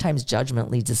 because oftentimes judgment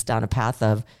leads us down a path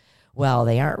of, well,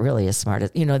 they aren't really as smart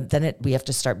as, then we have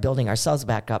to start building ourselves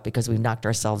back up because we've knocked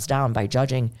ourselves down by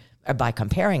judging or by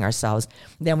comparing ourselves.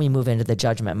 Then we move into the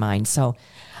judgment mind. So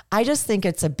I just think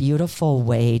it's a beautiful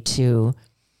way to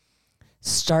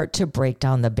start to break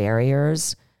down the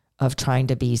barriers of trying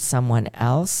to be someone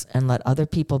else and let other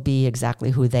people be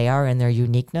exactly who they are in their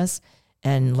uniqueness,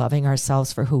 and loving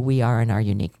ourselves for who we are in our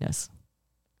uniqueness.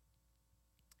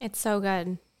 It's so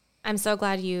good. I'm so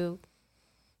glad you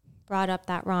brought up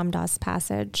that Ram Dass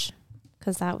passage,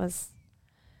 because that was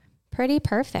pretty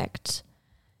perfect.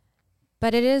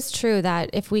 But it is true that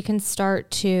if we can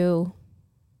start to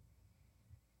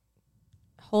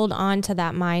hold on to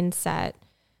that mindset,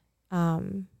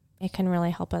 it can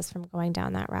really help us from going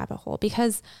down that rabbit hole,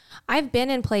 because I've been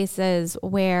in places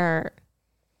where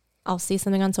I'll see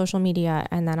something on social media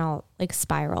and then I'll like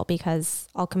spiral because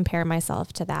I'll compare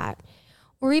myself to that.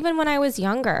 Or even when I was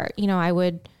younger, you know, I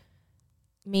would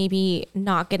maybe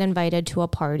not get invited to a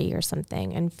party or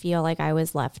something and feel like I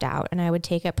was left out, and I would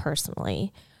take it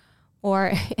personally.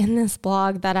 Or in this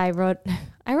blog that I wrote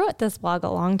this blog a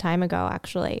long time ago,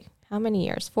 actually. How many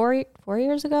years? 4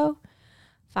 years ago?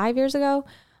 5 years ago?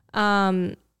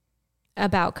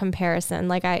 About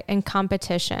comparison, and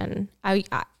competition.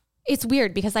 It's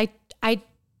weird because I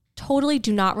totally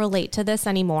do not relate to this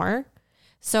anymore.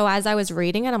 So as I was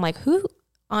reading it, I'm like, who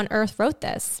on earth wrote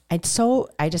this? I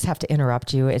just have to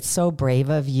interrupt you. It's so brave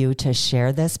of you to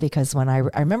share this, because when I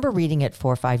remember reading it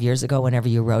 4 or 5 years ago, whenever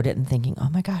you wrote it, and thinking, oh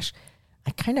my gosh,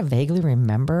 I kind of vaguely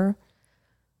remember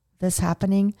this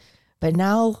happening. But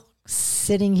now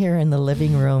sitting here in the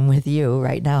living room with you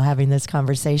right now, having this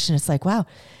conversation, it's like, wow,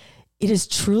 it is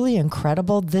truly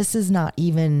incredible. This is not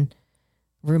even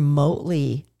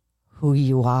remotely who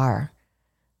you are.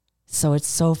 So it's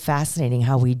so fascinating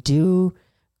how we do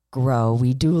grow,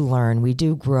 we do learn, we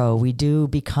do grow, we do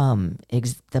become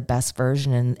the best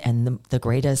version and the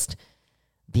greatest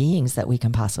beings that we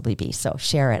can possibly be. So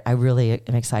share it. I really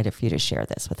am excited for you to share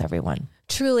this with everyone.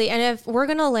 Truly. And if we're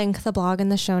going to link the blog in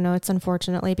the show notes,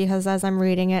 unfortunately, because as I'm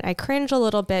reading it, I cringe a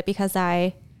little bit because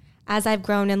as I've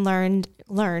grown and learned,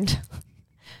 as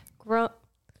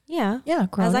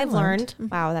I've learned,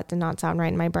 wow, that did not sound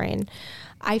right in my brain.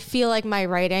 I feel like my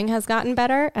writing has gotten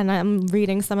better, and I'm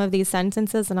reading some of these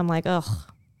sentences and I'm like, ugh.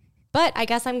 But I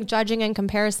guess I'm judging and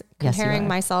comparing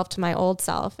myself to my old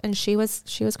self. And she was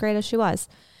great as she was.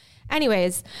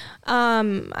 Anyways,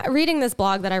 reading this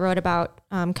blog that I wrote about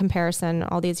comparison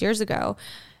all these years ago,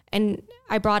 and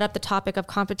I brought up the topic of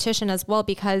competition as well,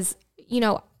 because, you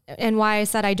know, and why I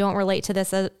said I don't relate to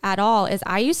this at all is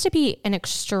I used to be an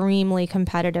extremely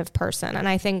competitive person. And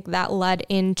I think that led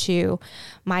into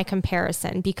my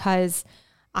comparison, because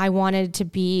I wanted to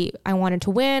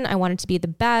win. I wanted to be the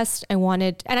best. And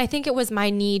I think it was my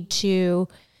need to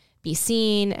be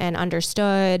seen and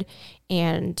understood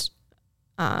and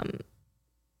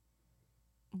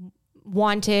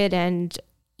wanted and,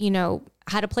 you know,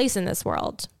 had a place in this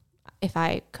world. If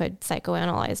I could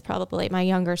psychoanalyze probably my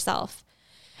younger self.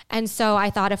 And so I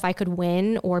thought if I could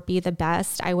win or be the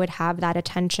best, I would have that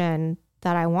attention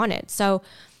that I wanted. So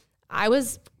I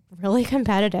was really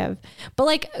competitive,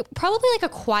 but probably a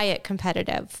quiet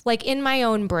competitive, in my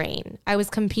own brain. I was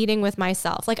competing with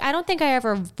myself. I don't think I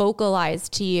ever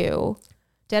vocalized to you.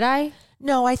 Did I?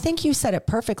 No, I think you said it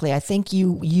perfectly. I think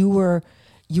you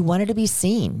wanted to be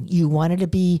seen. You wanted to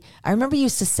be, I remember you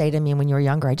used to say to me when you were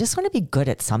younger, I just want to be good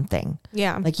at something.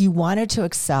 Yeah. You wanted to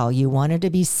excel. You wanted to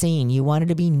be seen. You wanted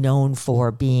to be known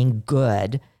for being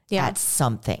good at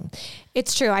something.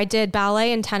 It's true. I did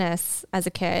ballet and tennis as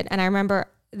a kid. And I remember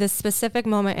this specific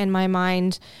moment in my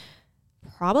mind,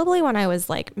 probably when I was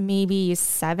maybe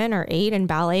 7 or 8 in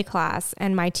ballet class.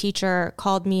 And my teacher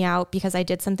called me out because I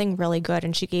did something really good.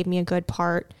 And she gave me a good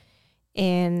part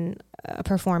in a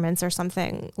performance or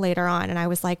something later on. And I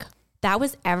was like, that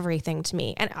was everything to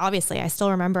me. And obviously I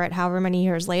still remember it however many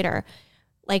years later.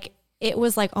 It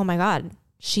was oh my God,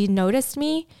 she noticed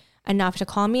me enough to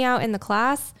call me out in the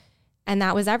class. And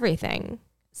that was everything.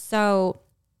 So,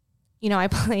 you know, I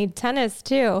played tennis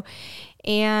too.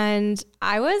 And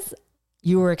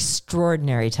you were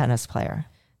extraordinary tennis player.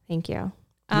 Thank you.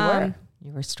 You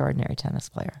were extraordinary tennis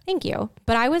player. Thank you.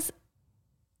 But I was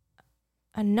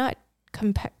a nut.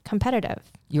 Competitive.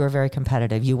 You were very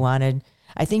competitive.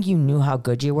 I think you knew how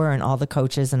good you were, and all the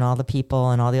coaches and all the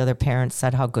people and all the other parents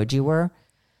said how good you were.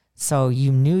 So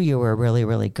you knew you were really,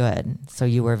 really good. So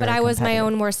you were very But I was my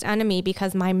own worst enemy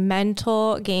because my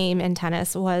mental game in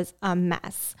tennis was a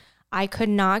mess. I could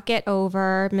not get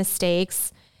over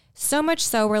mistakes. So much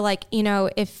so where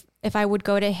if I would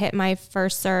go to hit my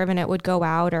first serve and it would go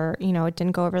out, or, you know, it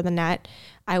didn't go over the net,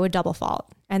 I would double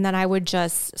fault. And then I would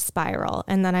just spiral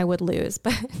and then I would lose.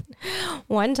 But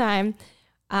one time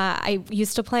I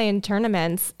used to play in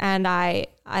tournaments and I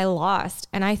lost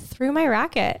and I threw my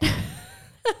racket.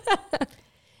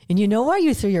 And you know why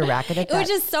you threw your racket at that? It was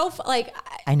just so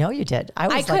I know you did. I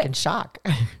was in shock.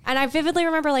 And I vividly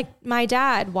remember my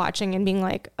dad watching and being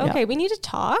like, okay, we need to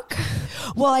talk.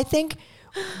 Well, I think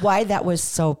why that was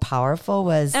so powerful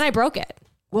was... And I broke it.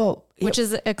 Well... Which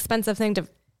is an expensive thing to,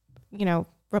 you know,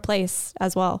 replace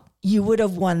as well. You would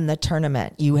have won the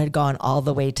tournament. You had gone all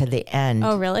the way to the end.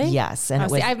 Oh, really? Yes. And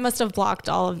I must have blocked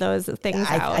all of those things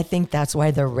out. I think that's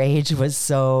why the rage was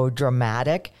so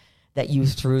dramatic that you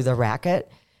threw the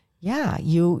racket. Yeah.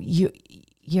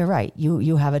 you're right.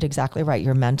 You have it exactly right.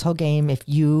 Your mental game, if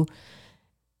you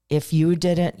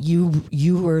didn't,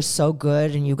 you were so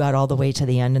good and you got all the way to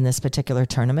the end in this particular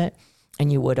tournament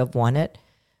and you would have won it.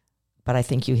 But I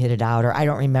think you hit it out, or I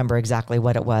don't remember exactly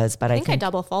what it was, but I think I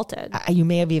double faulted. You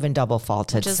may have even double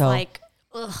faulted. Which is like,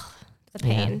 ugh, the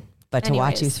pain. Yeah. But to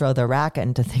watch you throw the racket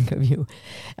and to think of you,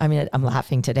 I mean, I'm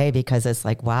laughing today because it's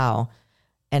like, wow.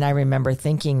 And I remember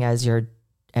thinking as your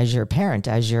parent,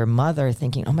 as your mother,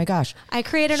 thinking, oh my gosh. I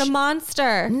created a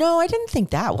monster. No, I didn't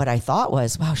think that. What I thought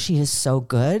was, wow, she is so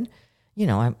good. You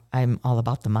know, I'm all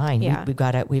about the mind. Yeah. We've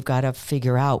got to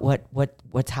figure out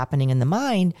what's happening in the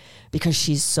mind because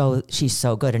she's so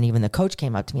good. And even the coach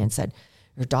came up to me and said,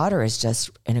 your daughter is just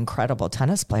an incredible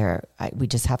tennis player. We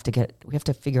have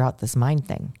to figure out this mind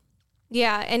thing.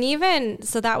 Yeah. And even,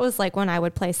 so that was like when I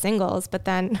would play singles, but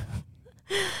then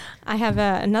I have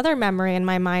another memory in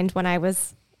my mind when I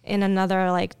was in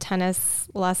another like tennis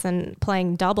lesson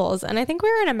playing doubles. And I think we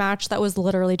were in a match that was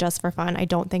literally just for fun. I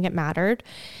don't think it mattered.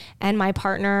 And my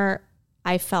partner,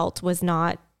 I felt, was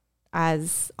not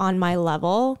as on my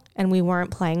level and we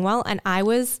weren't playing well. And I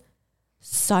was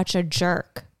such a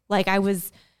jerk. Like I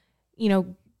was,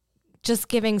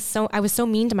 just I was so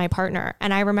mean to my partner.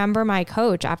 And I remember my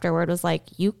coach afterward was like,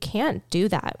 you can't do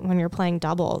that when you're playing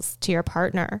doubles to your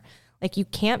partner. Like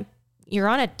you're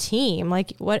on a team.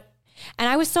 Like what? And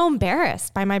I was so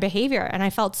embarrassed by my behavior. And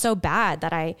I felt so bad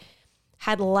that I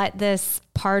had let this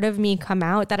part of me come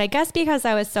out that I guess because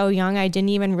I was so young, I didn't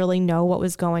even really know what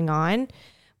was going on.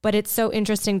 But it's so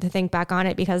interesting to think back on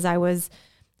it because I was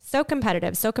so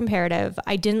competitive, so comparative.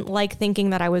 I didn't like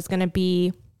thinking that I was going to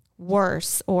be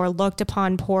worse or looked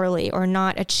upon poorly or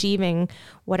not achieving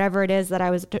whatever it is that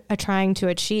I was trying to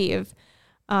achieve.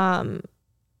 And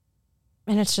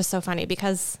it's just so funny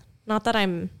because not that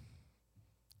I'm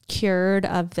cured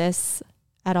of this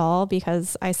at all,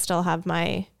 because I still have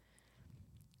my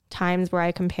times where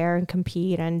I compare and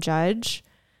compete and judge,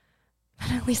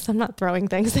 but at least I'm not throwing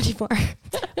things anymore.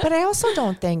 But I also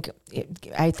don't think,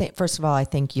 first of all, I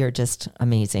think you're just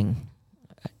amazing.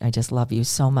 I just love you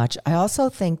so much. I also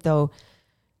think though,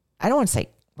 I don't want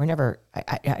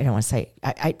to say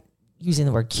using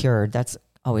the word cured, that's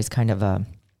always kind of a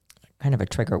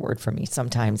trigger word for me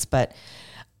sometimes, but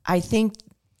I think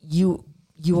you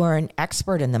are an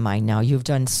expert in the mind now. You've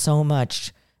done so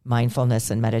much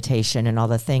mindfulness and meditation and all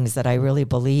the things that I really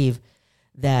believe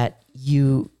that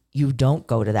you don't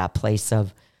go to that place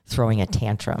of throwing a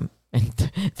tantrum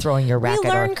and throwing your racket. We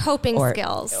learn coping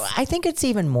skills. I think it's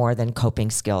even more than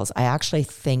coping skills. I actually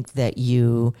think that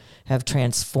you have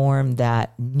transformed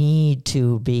that need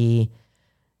to be,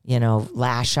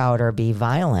 lash out or be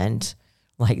violent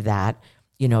like that,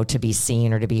 to be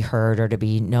seen or to be heard or to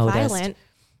be noticed. Violent.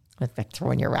 Like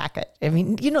throwing your racket. I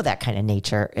mean, that kind of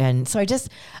nature. And so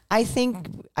I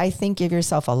think give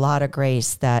yourself a lot of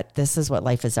grace that this is what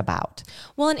life is about.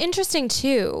 Well, and interesting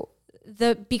too,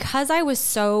 because I was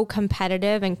so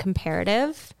competitive and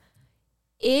comparative,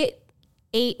 it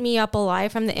ate me up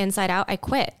alive from the inside out. I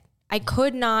quit. I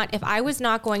could not, if I was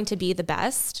not going to be the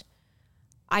best,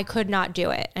 I could not do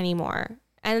it anymore.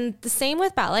 And the same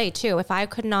with ballet too. If I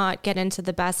could not get into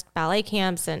the best ballet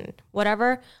camps and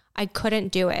whatever, I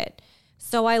couldn't do it.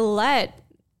 So I let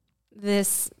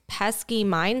this pesky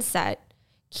mindset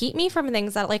keep me from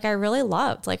things that like I really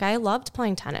loved. Like I loved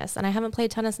playing tennis and I haven't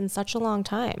played tennis in such a long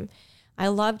time. I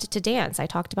loved to dance. I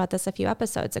talked about this a few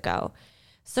episodes ago.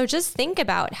 So just think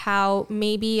about how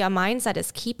maybe a mindset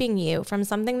is keeping you from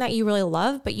something that you really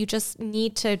love, but you just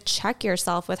need to check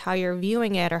yourself with how you're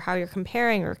viewing it or how you're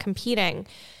comparing or competing,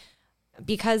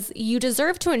 because you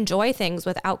deserve to enjoy things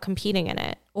without competing in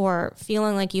it or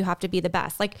feeling like you have to be the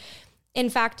best. Like, in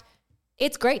fact,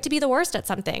 it's great to be the worst at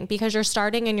something because you're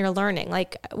starting and you're learning.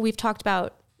 Like we've talked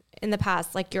about in the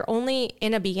past, like you're only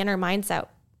in a beginner mindset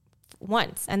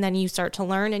once and then you start to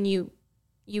learn and you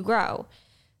grow.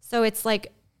 So it's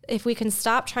like, if we can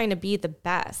stop trying to be the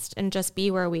best and just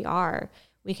be where we are,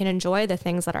 we can enjoy the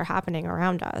things that are happening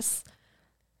around us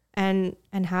and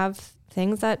have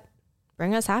things that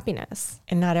bring us happiness.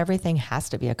 And not everything has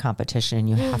to be a competition and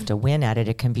you have to win at it.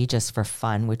 It can be just for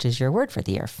fun, which is your word for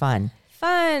the year, fun.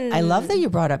 Fun. I love that you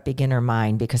brought up beginner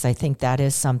mind because I think that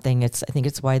is something, I think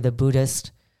it's why the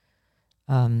Buddhist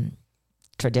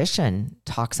tradition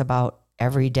talks about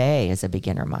every day as a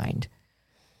beginner mind.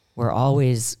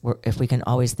 If we can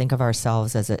always think of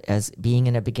ourselves as being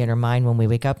in a beginner mind when we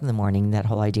wake up in the morning, that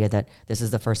whole idea that this is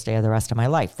the first day of the rest of my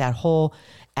life, that whole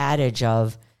adage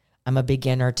of I'm a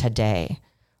beginner today.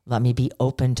 Let me be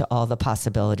open to all the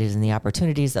possibilities and the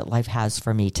opportunities that life has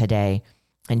for me today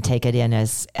and take it in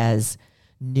as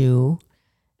new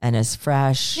and as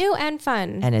fresh, new and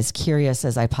fun, and as curious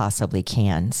as I possibly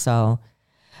can. So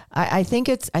I think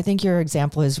your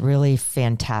example is really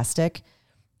fantastic.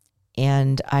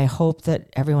 And I hope that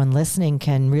everyone listening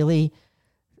can really,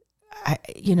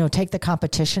 take the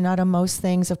competition out of most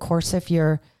things. Of course, if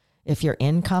you're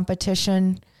in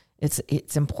competition,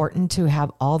 it's important to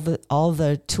have all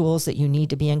the tools that you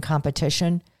need to be in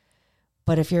competition.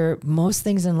 But if most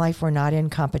things in life we're not in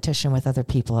competition with other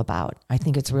people about, I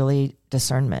think it's really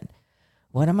discernment.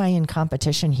 What am I in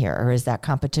competition here? Or is that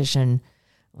competition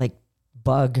like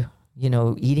bug,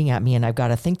 eating at me, and I've got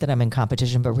to think that I'm in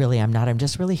competition, but really I'm not. I'm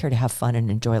just really here to have fun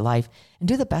and enjoy life and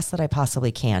do the best that I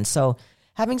possibly can. So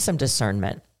having some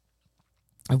discernment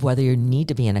of whether you need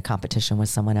to be in a competition with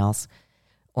someone else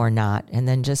or not, and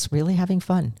then just really having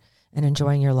fun and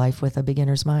enjoying your life with a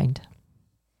beginner's mind.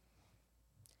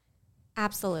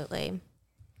 Absolutely.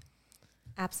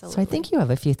 Absolutely. So I think you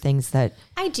have a few things that...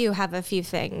 I do have a few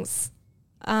things.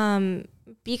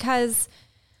 Because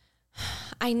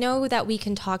I know that we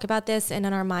can talk about this and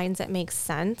in our minds it makes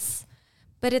sense,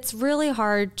 but it's really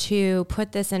hard to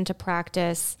put this into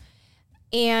practice.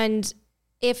 And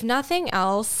if nothing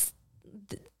else,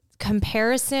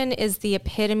 comparison is the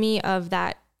epitome of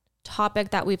that topic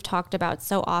that we've talked about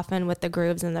so often with the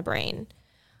grooves in the brain.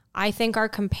 I think our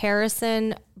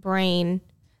comparison brain,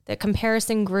 the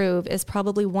comparison groove, is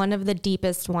probably one of the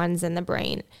deepest ones in the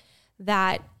brain,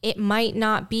 that it might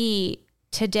not be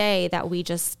today that we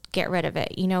just get rid of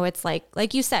it. It's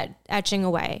like you said, etching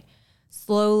away,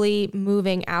 slowly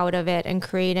moving out of it and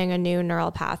creating a new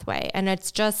neural pathway. And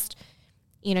it's just,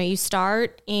 you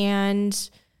start, and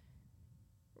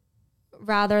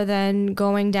rather than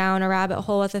going down a rabbit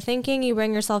hole with the thinking, you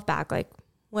bring yourself back, like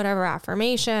whatever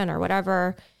affirmation or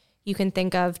whatever you can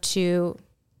think of to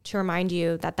remind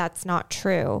you that that's not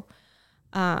true.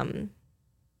 But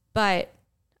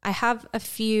I have a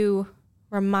few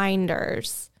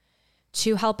reminders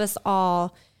to help us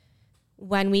all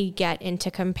when we get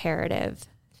into comparative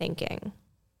thinking.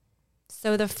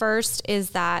 So the first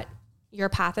is that your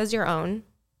path is your own.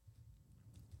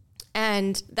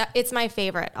 And that it's my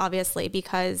favorite, obviously,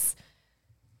 because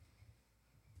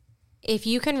if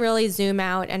you can really zoom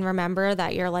out and remember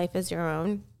that your life is your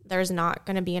own, there's not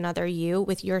going to be another you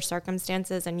with your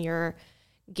circumstances and your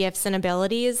gifts and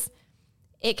abilities.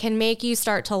 It can make you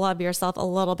start to love yourself a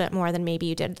little bit more than maybe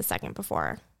you did the second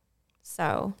before.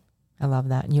 So I love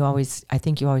that. And I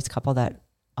think you always couple that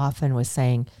often with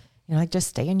saying, just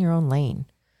stay in your own lane.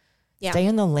 Yeah. Stay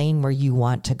in the lane where you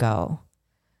want to go,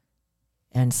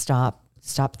 and stop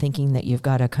thinking that you've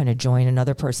got to kind of join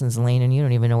another person's lane and you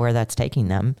don't even know where that's taking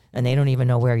them, and they don't even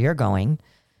know where you're going,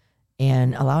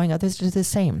 and allowing others to do the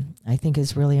same, I think,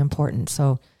 is really important.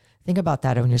 So think about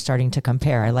that when you're starting to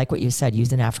compare. I like what you said,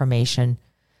 use an affirmation.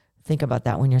 Think about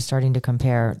that when you're starting to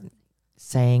compare,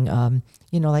 saying,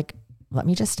 let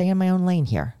me just stay in my own lane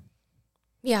here.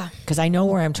 Yeah. Because I know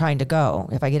where I'm trying to go.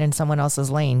 If I get in someone else's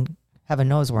lane, heaven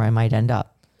knows where I might end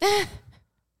up.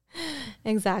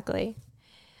 Exactly.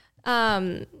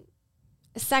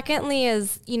 Secondly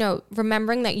is,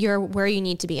 remembering that you're where you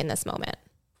need to be in this moment.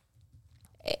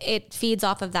 It feeds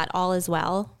off of that all as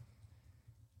well.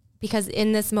 Because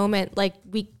in this moment,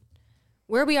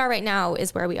 where we are right now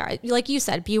is where we are. Like you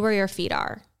said, be where your feet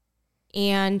are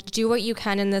and do what you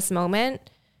can in this moment,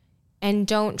 and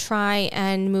don't try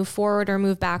and move forward or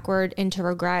move backward into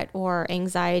regret or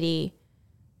anxiety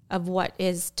of what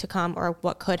is to come or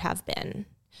what could have been.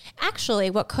 Actually,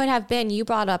 what could have been, you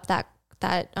brought up that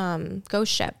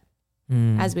ghost ship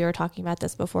as we were talking about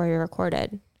this before we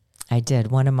recorded. I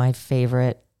did. One of my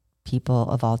favorite people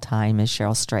of all time is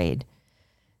Cheryl Strayed.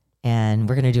 And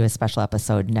we're going to do a special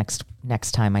episode next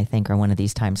time, I think, or one of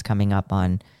these times coming up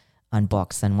on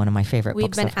books. And one of my favorite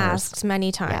books of hers. We've been asked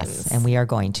many times. Yes, and we are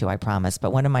going to, I promise.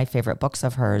 But one of my favorite books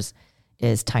of hers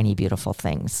is Tiny Beautiful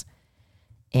Things.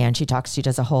 And she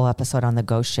does a whole episode on the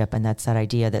ghost ship. And that's that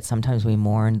idea that sometimes we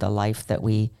mourn the life that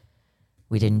we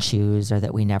didn't choose or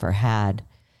that we never had.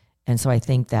 And so I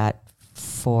think that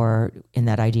in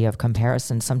that idea of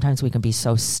comparison, sometimes we can be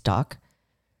so stuck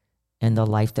in the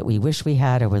life that we wish we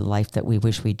had, or the life that we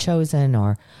wish we'd chosen,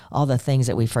 or all the things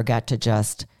that we forget to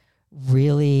just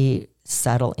really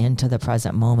settle into the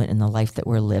present moment in the life that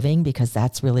we're living, because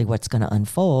that's really what's going to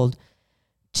unfold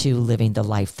to living the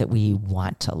life that we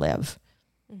want to live.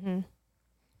 Mm-hmm.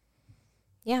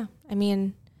 Yeah. I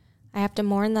mean, I have to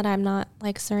mourn that I'm not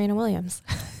like Serena Williams.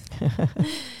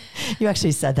 You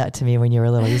actually said that to me when you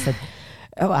were little. You said,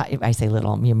 I say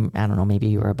little, I don't know, maybe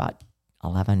you were about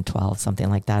 11, 12, something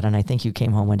like that. And I think you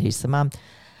came home one day, you said, Mom,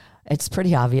 it's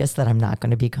pretty obvious that I'm not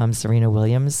going to become Serena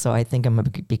Williams. So I think I'm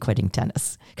going to be quitting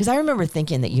tennis. Because I remember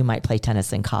thinking that you might play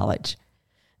tennis in college.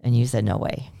 And you said, no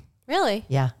way. Really?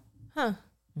 Yeah. Huh.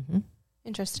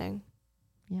 Interesting.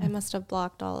 Yeah. I must have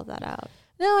blocked all of that out.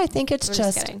 No, I think it's I'm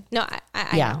just kidding. No,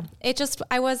 I Yeah. know. It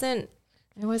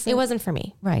wasn't for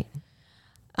me. right.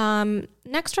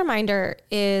 Next reminder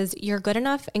is you're good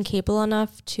enough and capable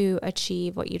enough to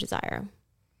achieve what you desire.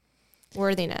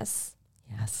 Worthiness.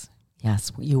 Yes.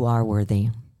 Yes. You are worthy.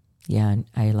 Yeah.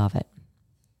 I love it.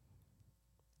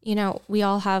 You know, we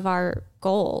all have our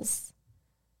goals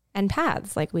and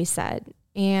paths, like we said.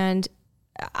 And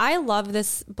I love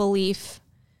this belief.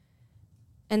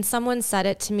 And someone said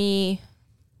it to me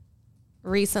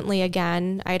recently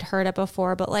again. I'd heard it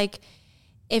before, but like,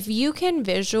 if you can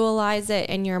visualize it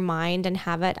in your mind and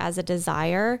have it as a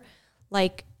desire,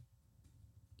 like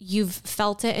you've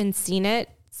felt it and seen it,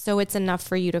 so it's enough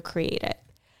for you to create it.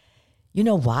 You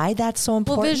know why that's so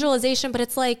important? Well, visualization, but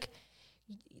it's like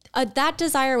that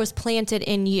desire was planted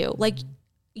in you. Like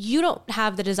you don't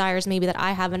have the desires maybe that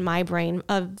I have in my brain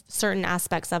of certain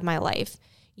aspects of my life.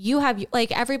 You have,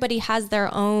 like, everybody has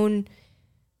their own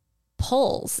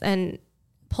pulls and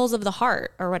pulls of the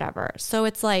heart or whatever. So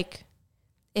it's like,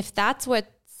 if that's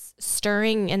what's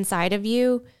stirring inside of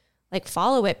you, like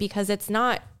follow it, because it's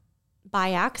not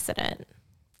by accident.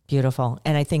 Beautiful.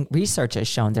 And I think research has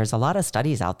shown there's a lot of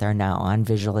studies out there now on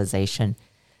visualization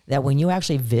that when you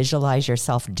actually visualize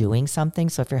yourself doing something,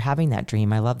 so if you're having that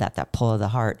dream, I love that pull of the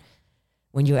heart,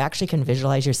 when you actually can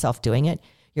visualize yourself doing it,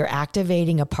 you're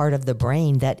activating a part of the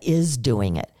brain that is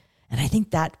doing it. And I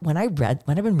think that when I've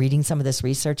been reading some of this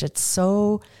research, it's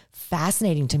so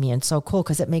fascinating to me and so cool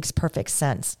because it makes perfect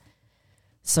sense.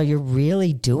 So you're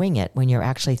really doing it when you're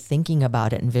actually thinking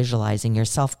about it and visualizing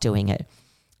yourself doing it.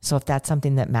 So if that's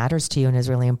something that matters to you and is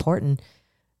really important,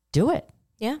 do it.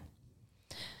 Yeah.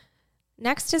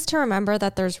 Next is to remember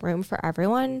that there's room for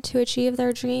everyone to achieve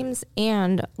their dreams,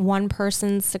 and one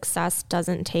person's success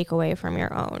doesn't take away from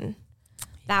your own.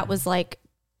 That was like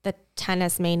the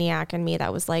tennis maniac in me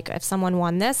that was like, if someone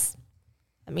won this,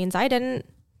 that means I didn't.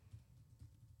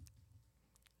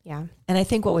 Yeah. And I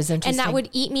think what was interesting. And that would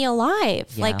eat me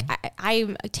alive. Yeah. Like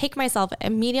I take myself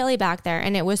immediately back there,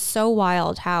 and it was so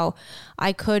wild how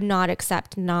I could not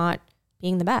accept not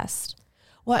being the best.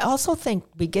 Well, I also think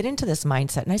we get into this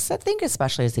mindset, and I think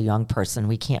especially as a young person,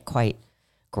 we can't quite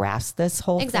grasp this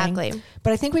whole Exactly. thing.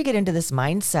 But I think we get into this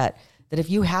mindset that if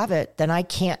you have it, then I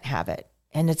can't have it.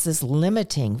 And it's this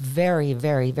limiting, very,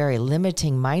 very, very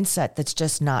limiting mindset that's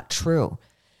just not true.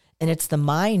 And it's the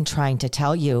mind trying to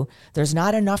tell you there's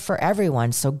not enough for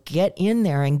everyone, so get in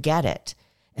there and get it.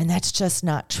 And that's just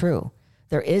not true.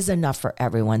 There is enough for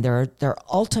everyone. There are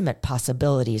ultimate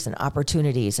possibilities and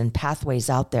opportunities and pathways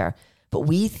out there. But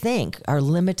we think our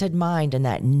limited mind and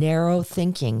that narrow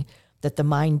thinking that the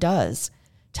mind does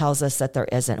tells us that there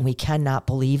isn't. We cannot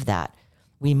believe that.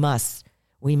 We must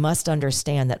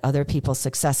understand that other people's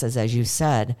successes, as you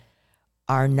said,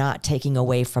 are not taking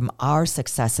away from our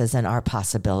successes and our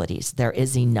possibilities. There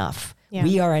is enough. Yeah.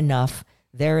 We are enough.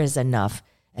 There is enough.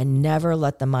 And never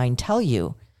let the mind tell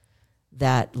you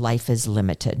that life is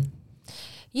limited.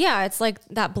 Yeah, it's like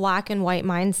that black and white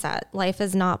mindset. Life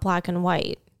is not black and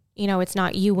white. You know, it's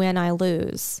not you win, I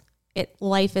lose.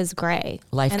 Life is gray.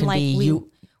 Life and can be you.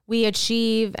 We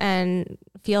achieve and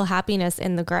feel happiness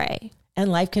in the gray. And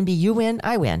life can be you win,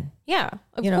 I win. Yeah,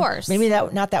 of course. Maybe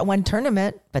not that one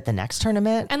tournament, but the next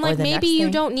tournament. And or like the maybe next you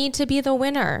thing. don't need to be the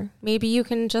winner. Maybe you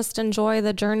can just enjoy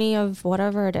the journey of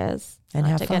whatever it is. And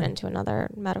Not have to fun. get into another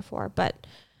metaphor, but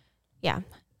yeah,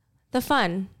 the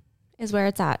fun is where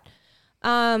it's at.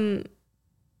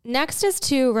 Next is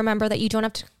to remember that you don't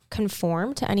have to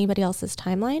conform to anybody else's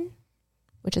timeline,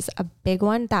 which is a big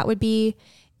one. That would be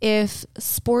if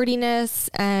sportiness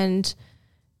and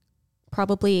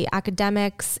probably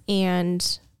academics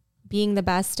and being the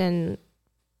best in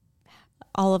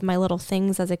all of my little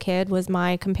things as a kid was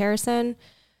my comparison.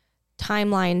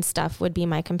 Timeline stuff would be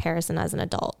my comparison as an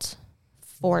adult,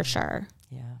 for sure.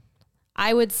 Yeah.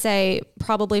 I would say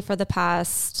probably for the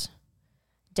past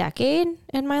decade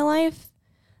in my life,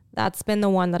 that's been the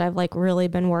one that I've like really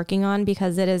been working on,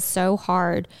 because it is so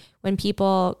hard when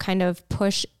people kind of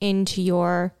push into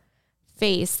your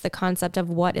face the concept of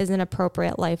what is an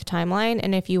appropriate life timeline.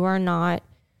 And if you are not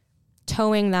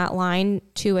towing that line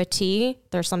to a T,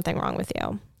 there's something wrong with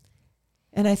you.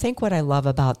 And I think what I love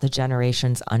about the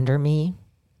generations under me,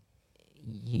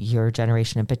 your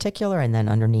generation in particular, and then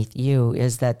underneath you,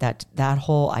 is that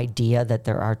whole idea that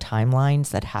there are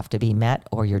timelines that have to be met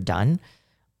or you're done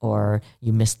or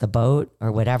you missed the boat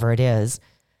or whatever it is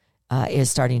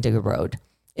starting to erode,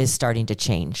 is starting to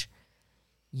change.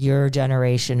 your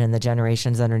generation and the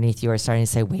generations underneath you are starting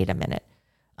to say, wait a minute,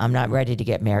 I'm not ready to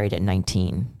get married at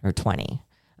 19 or 20.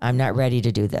 I'm not ready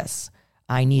to do this.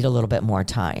 I need a little bit more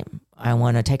time. I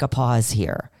want to take a pause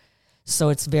here. So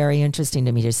it's very interesting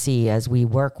to me to see as we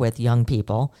work with young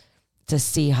people to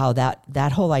see how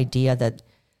that whole idea that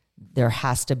there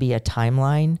has to be a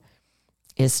timeline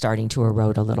is starting to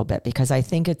erode a little bit, because I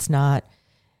think it's not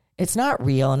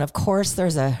real. And of course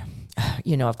there's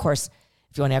of course,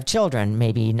 if you want to have children,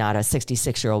 maybe not a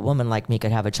 66-year-old woman like me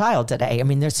could have a child today. I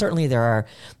mean, there are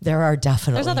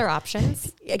definitely. There's other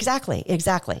options. Exactly.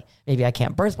 Maybe I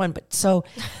can't birth one, but so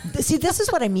see, this is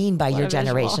what I mean by your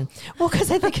generation. Well, because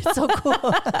I think it's so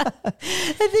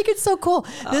cool.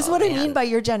 This is what I mean by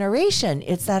your generation.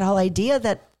 It's that whole idea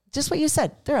that just what you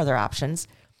said, there are other options.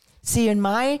 See, in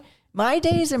my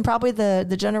days and probably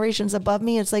the generations above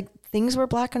me, it's like things were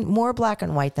more black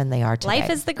and white than they are today. Life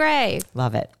is the gray.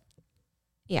 Love it.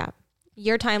 Yeah.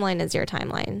 Your timeline is your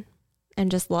timeline,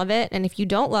 and just love it. And if you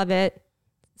don't love it,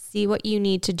 see what you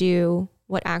need to do,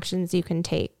 what actions you can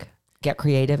take. Get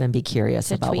creative and be curious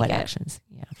about what actions.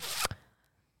 Yeah.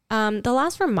 The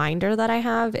last reminder that I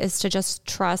have is to just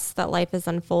trust that life is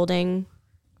unfolding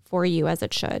for you as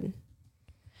it should.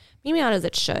 Maybe not as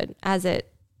it should, as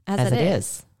it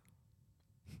is.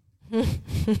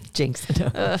 Jinx.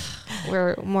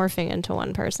 We're morphing into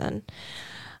one person.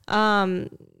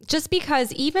 Just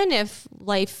because even if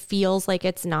life feels like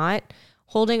it's not,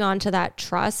 holding on to that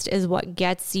trust is what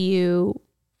gets you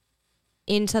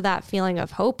into that feeling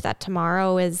of hope that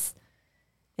tomorrow is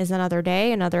another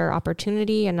day, another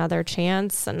opportunity, another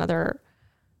chance, another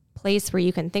place where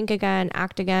you can think again,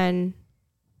 act again,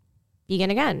 begin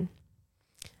again.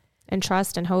 And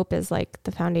trust and hope is like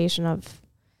the foundation of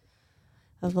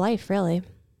life, really.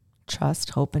 Trust,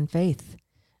 hope, and faith.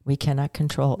 We cannot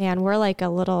control. Man, we're like a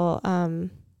little,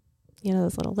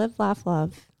 those little live, laugh,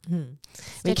 love.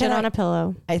 Stitch it on a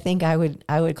pillow. I think I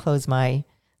would close my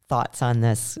thoughts on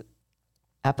this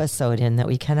episode in that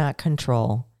we cannot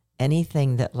control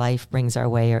anything that life brings our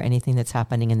way or anything that's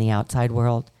happening in the outside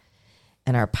world.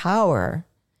 And our power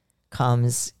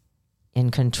comes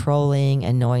in controlling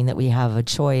and knowing that we have a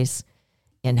choice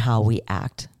in how we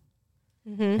act.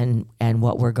 Mm-hmm. And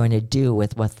what we're going to do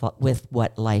with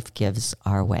what life gives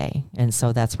our way. And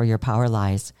so that's where your power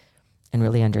lies. And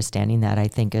really understanding that, I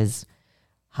think, is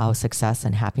how success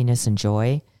and happiness and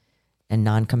joy and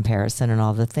non-comparison and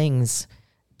all the things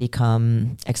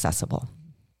become accessible,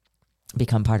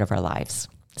 become part of our lives.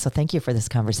 So thank you for this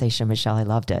conversation, Michelle. I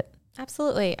loved it.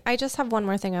 Absolutely. I just have one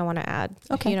more thing I want to add,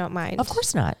 if you don't mind. Of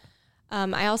course not.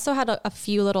 I also had a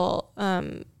few little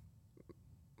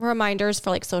reminders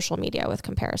for like social media with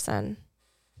comparison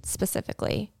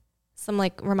specifically. Some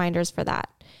like reminders for that.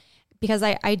 Because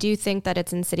I do think that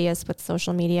it's insidious with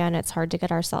social media and it's hard to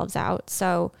get ourselves out.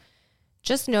 So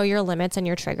just know your limits and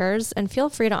your triggers, and feel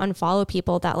free to unfollow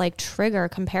people that like trigger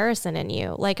comparison in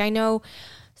you. Like, I know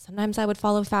sometimes I would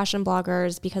follow fashion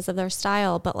bloggers because of their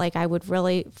style, but like I would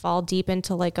really fall deep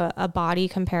into like a body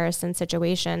comparison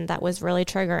situation that was really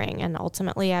triggering. And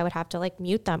ultimately I would have to like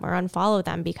mute them or unfollow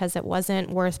them because it wasn't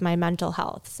worth my mental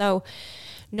health. So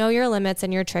know your limits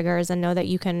and your triggers, and know that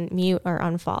you can mute or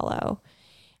unfollow.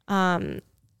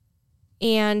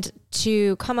 And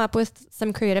to come up with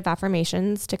some creative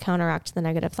affirmations to counteract the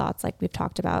negative thoughts like we've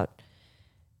talked about.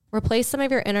 Replace some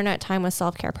of your internet time with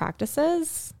self-care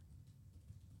practices,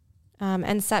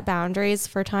 and set boundaries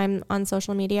for time on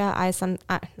social media. I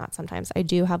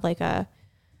do have like a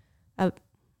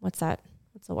what's that?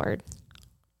 What's the word?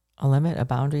 A limit, a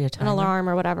boundary, a time. An alarm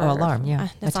or whatever. Oh, alarm, yeah.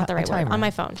 That's not the right word. On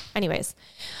my phone. Anyways.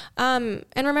 And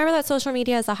remember that social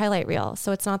media is a highlight reel.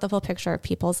 So it's not the full picture of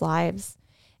people's lives.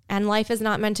 And life is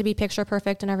not meant to be picture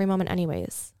perfect in every moment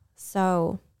anyways.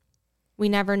 So we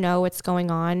never know what's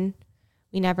going on.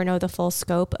 We never know the full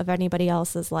scope of anybody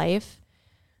else's life.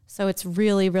 So it's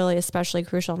really, really especially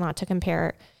crucial not to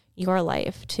compare your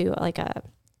life to like a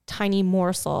tiny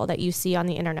morsel that you see on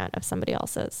the internet of somebody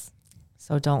else's.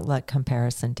 So don't let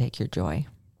comparison take your joy.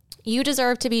 You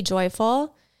deserve to be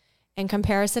joyful, and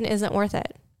comparison isn't worth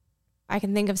it. I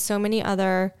can think of so many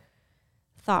other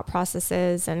thought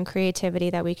processes and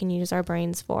creativity that we can use our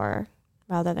brains for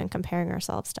rather than comparing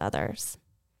ourselves to others.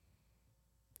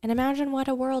 And imagine what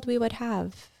a world we would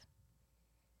have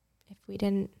if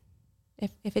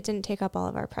it didn't take up all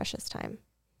of our precious time.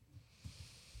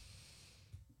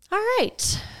 All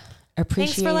right.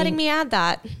 Thanks for letting me add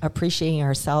that. Appreciating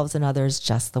ourselves and others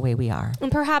just the way we are.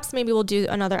 And perhaps maybe we'll do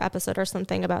another episode or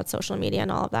something about social media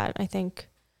and all of that. I think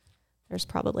there's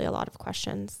probably a lot of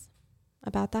questions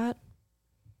about that.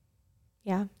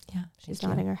 Yeah. Yeah. She's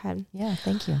nodding her head. Yeah.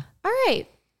 Thank you. All right.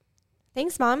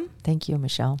 Thanks, Mom. Thank you,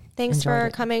 Michelle. Thanks Enjoyed for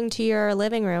it. coming to your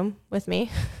living room with me.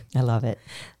 I love it.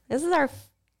 This is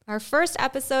our first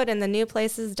episode and the new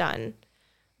place is done.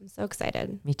 I'm so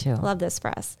excited. Me too. Love this for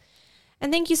us.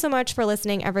 And thank you so much for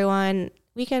listening, everyone,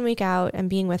 week in, week out, and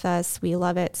being with us. We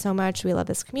love it so much. We love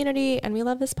this community and we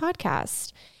love this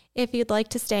podcast. If you'd like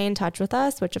to stay in touch with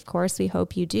us, which of course we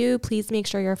hope you do, please make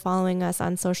sure you're following us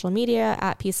on social media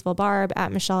at Peaceful Barb,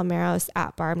 at Michelle Maros,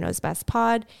 at Barb Knows Best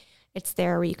Pod. It's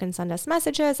there where you can send us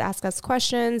messages, ask us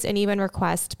questions, and even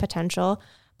request potential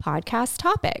podcast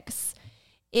topics.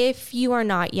 If you are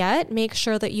not yet, make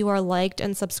sure that you are liked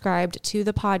and subscribed to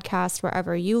the podcast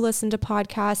wherever you listen to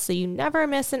podcasts so you never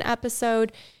miss an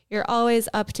episode. You're always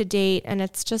up to date, and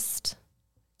it's just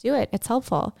do it. It's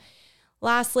helpful.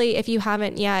 Lastly, if you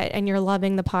haven't yet and you're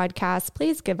loving the podcast,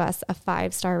 please give us a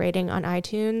 5-star rating on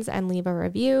iTunes and leave a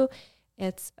review.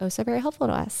 It's also very helpful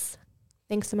to us.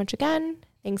 Thanks so much again.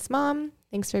 Thanks, Mom.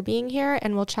 Thanks for being here,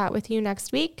 and we'll chat with you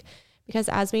next week because,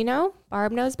 as we know,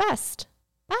 Barb knows best.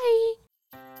 Bye.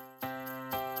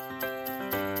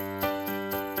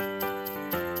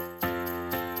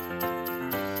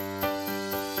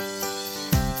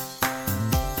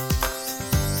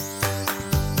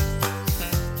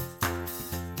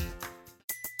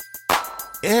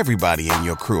 Everybody in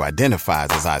your crew identifies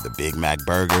as either Big Mac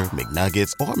Burger,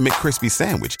 McNuggets, or McCrispy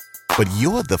Sandwich. But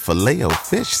you're the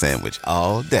Filet-O-Fish Sandwich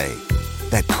all day.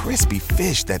 That crispy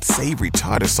fish, that savory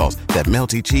tartar sauce, that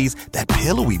melty cheese, that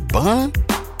pillowy bun.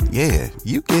 Yeah,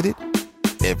 you get it.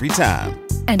 Every time.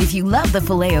 And if you love the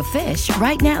Filet-O-Fish,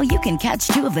 right now you can catch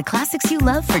 2 of the classics you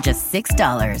love for just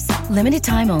 $6. Limited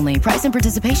time only. Price and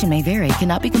participation may vary.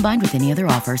 Cannot be combined with any other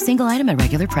offer. Single item at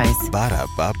regular price.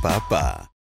 Ba-da-ba-ba-ba.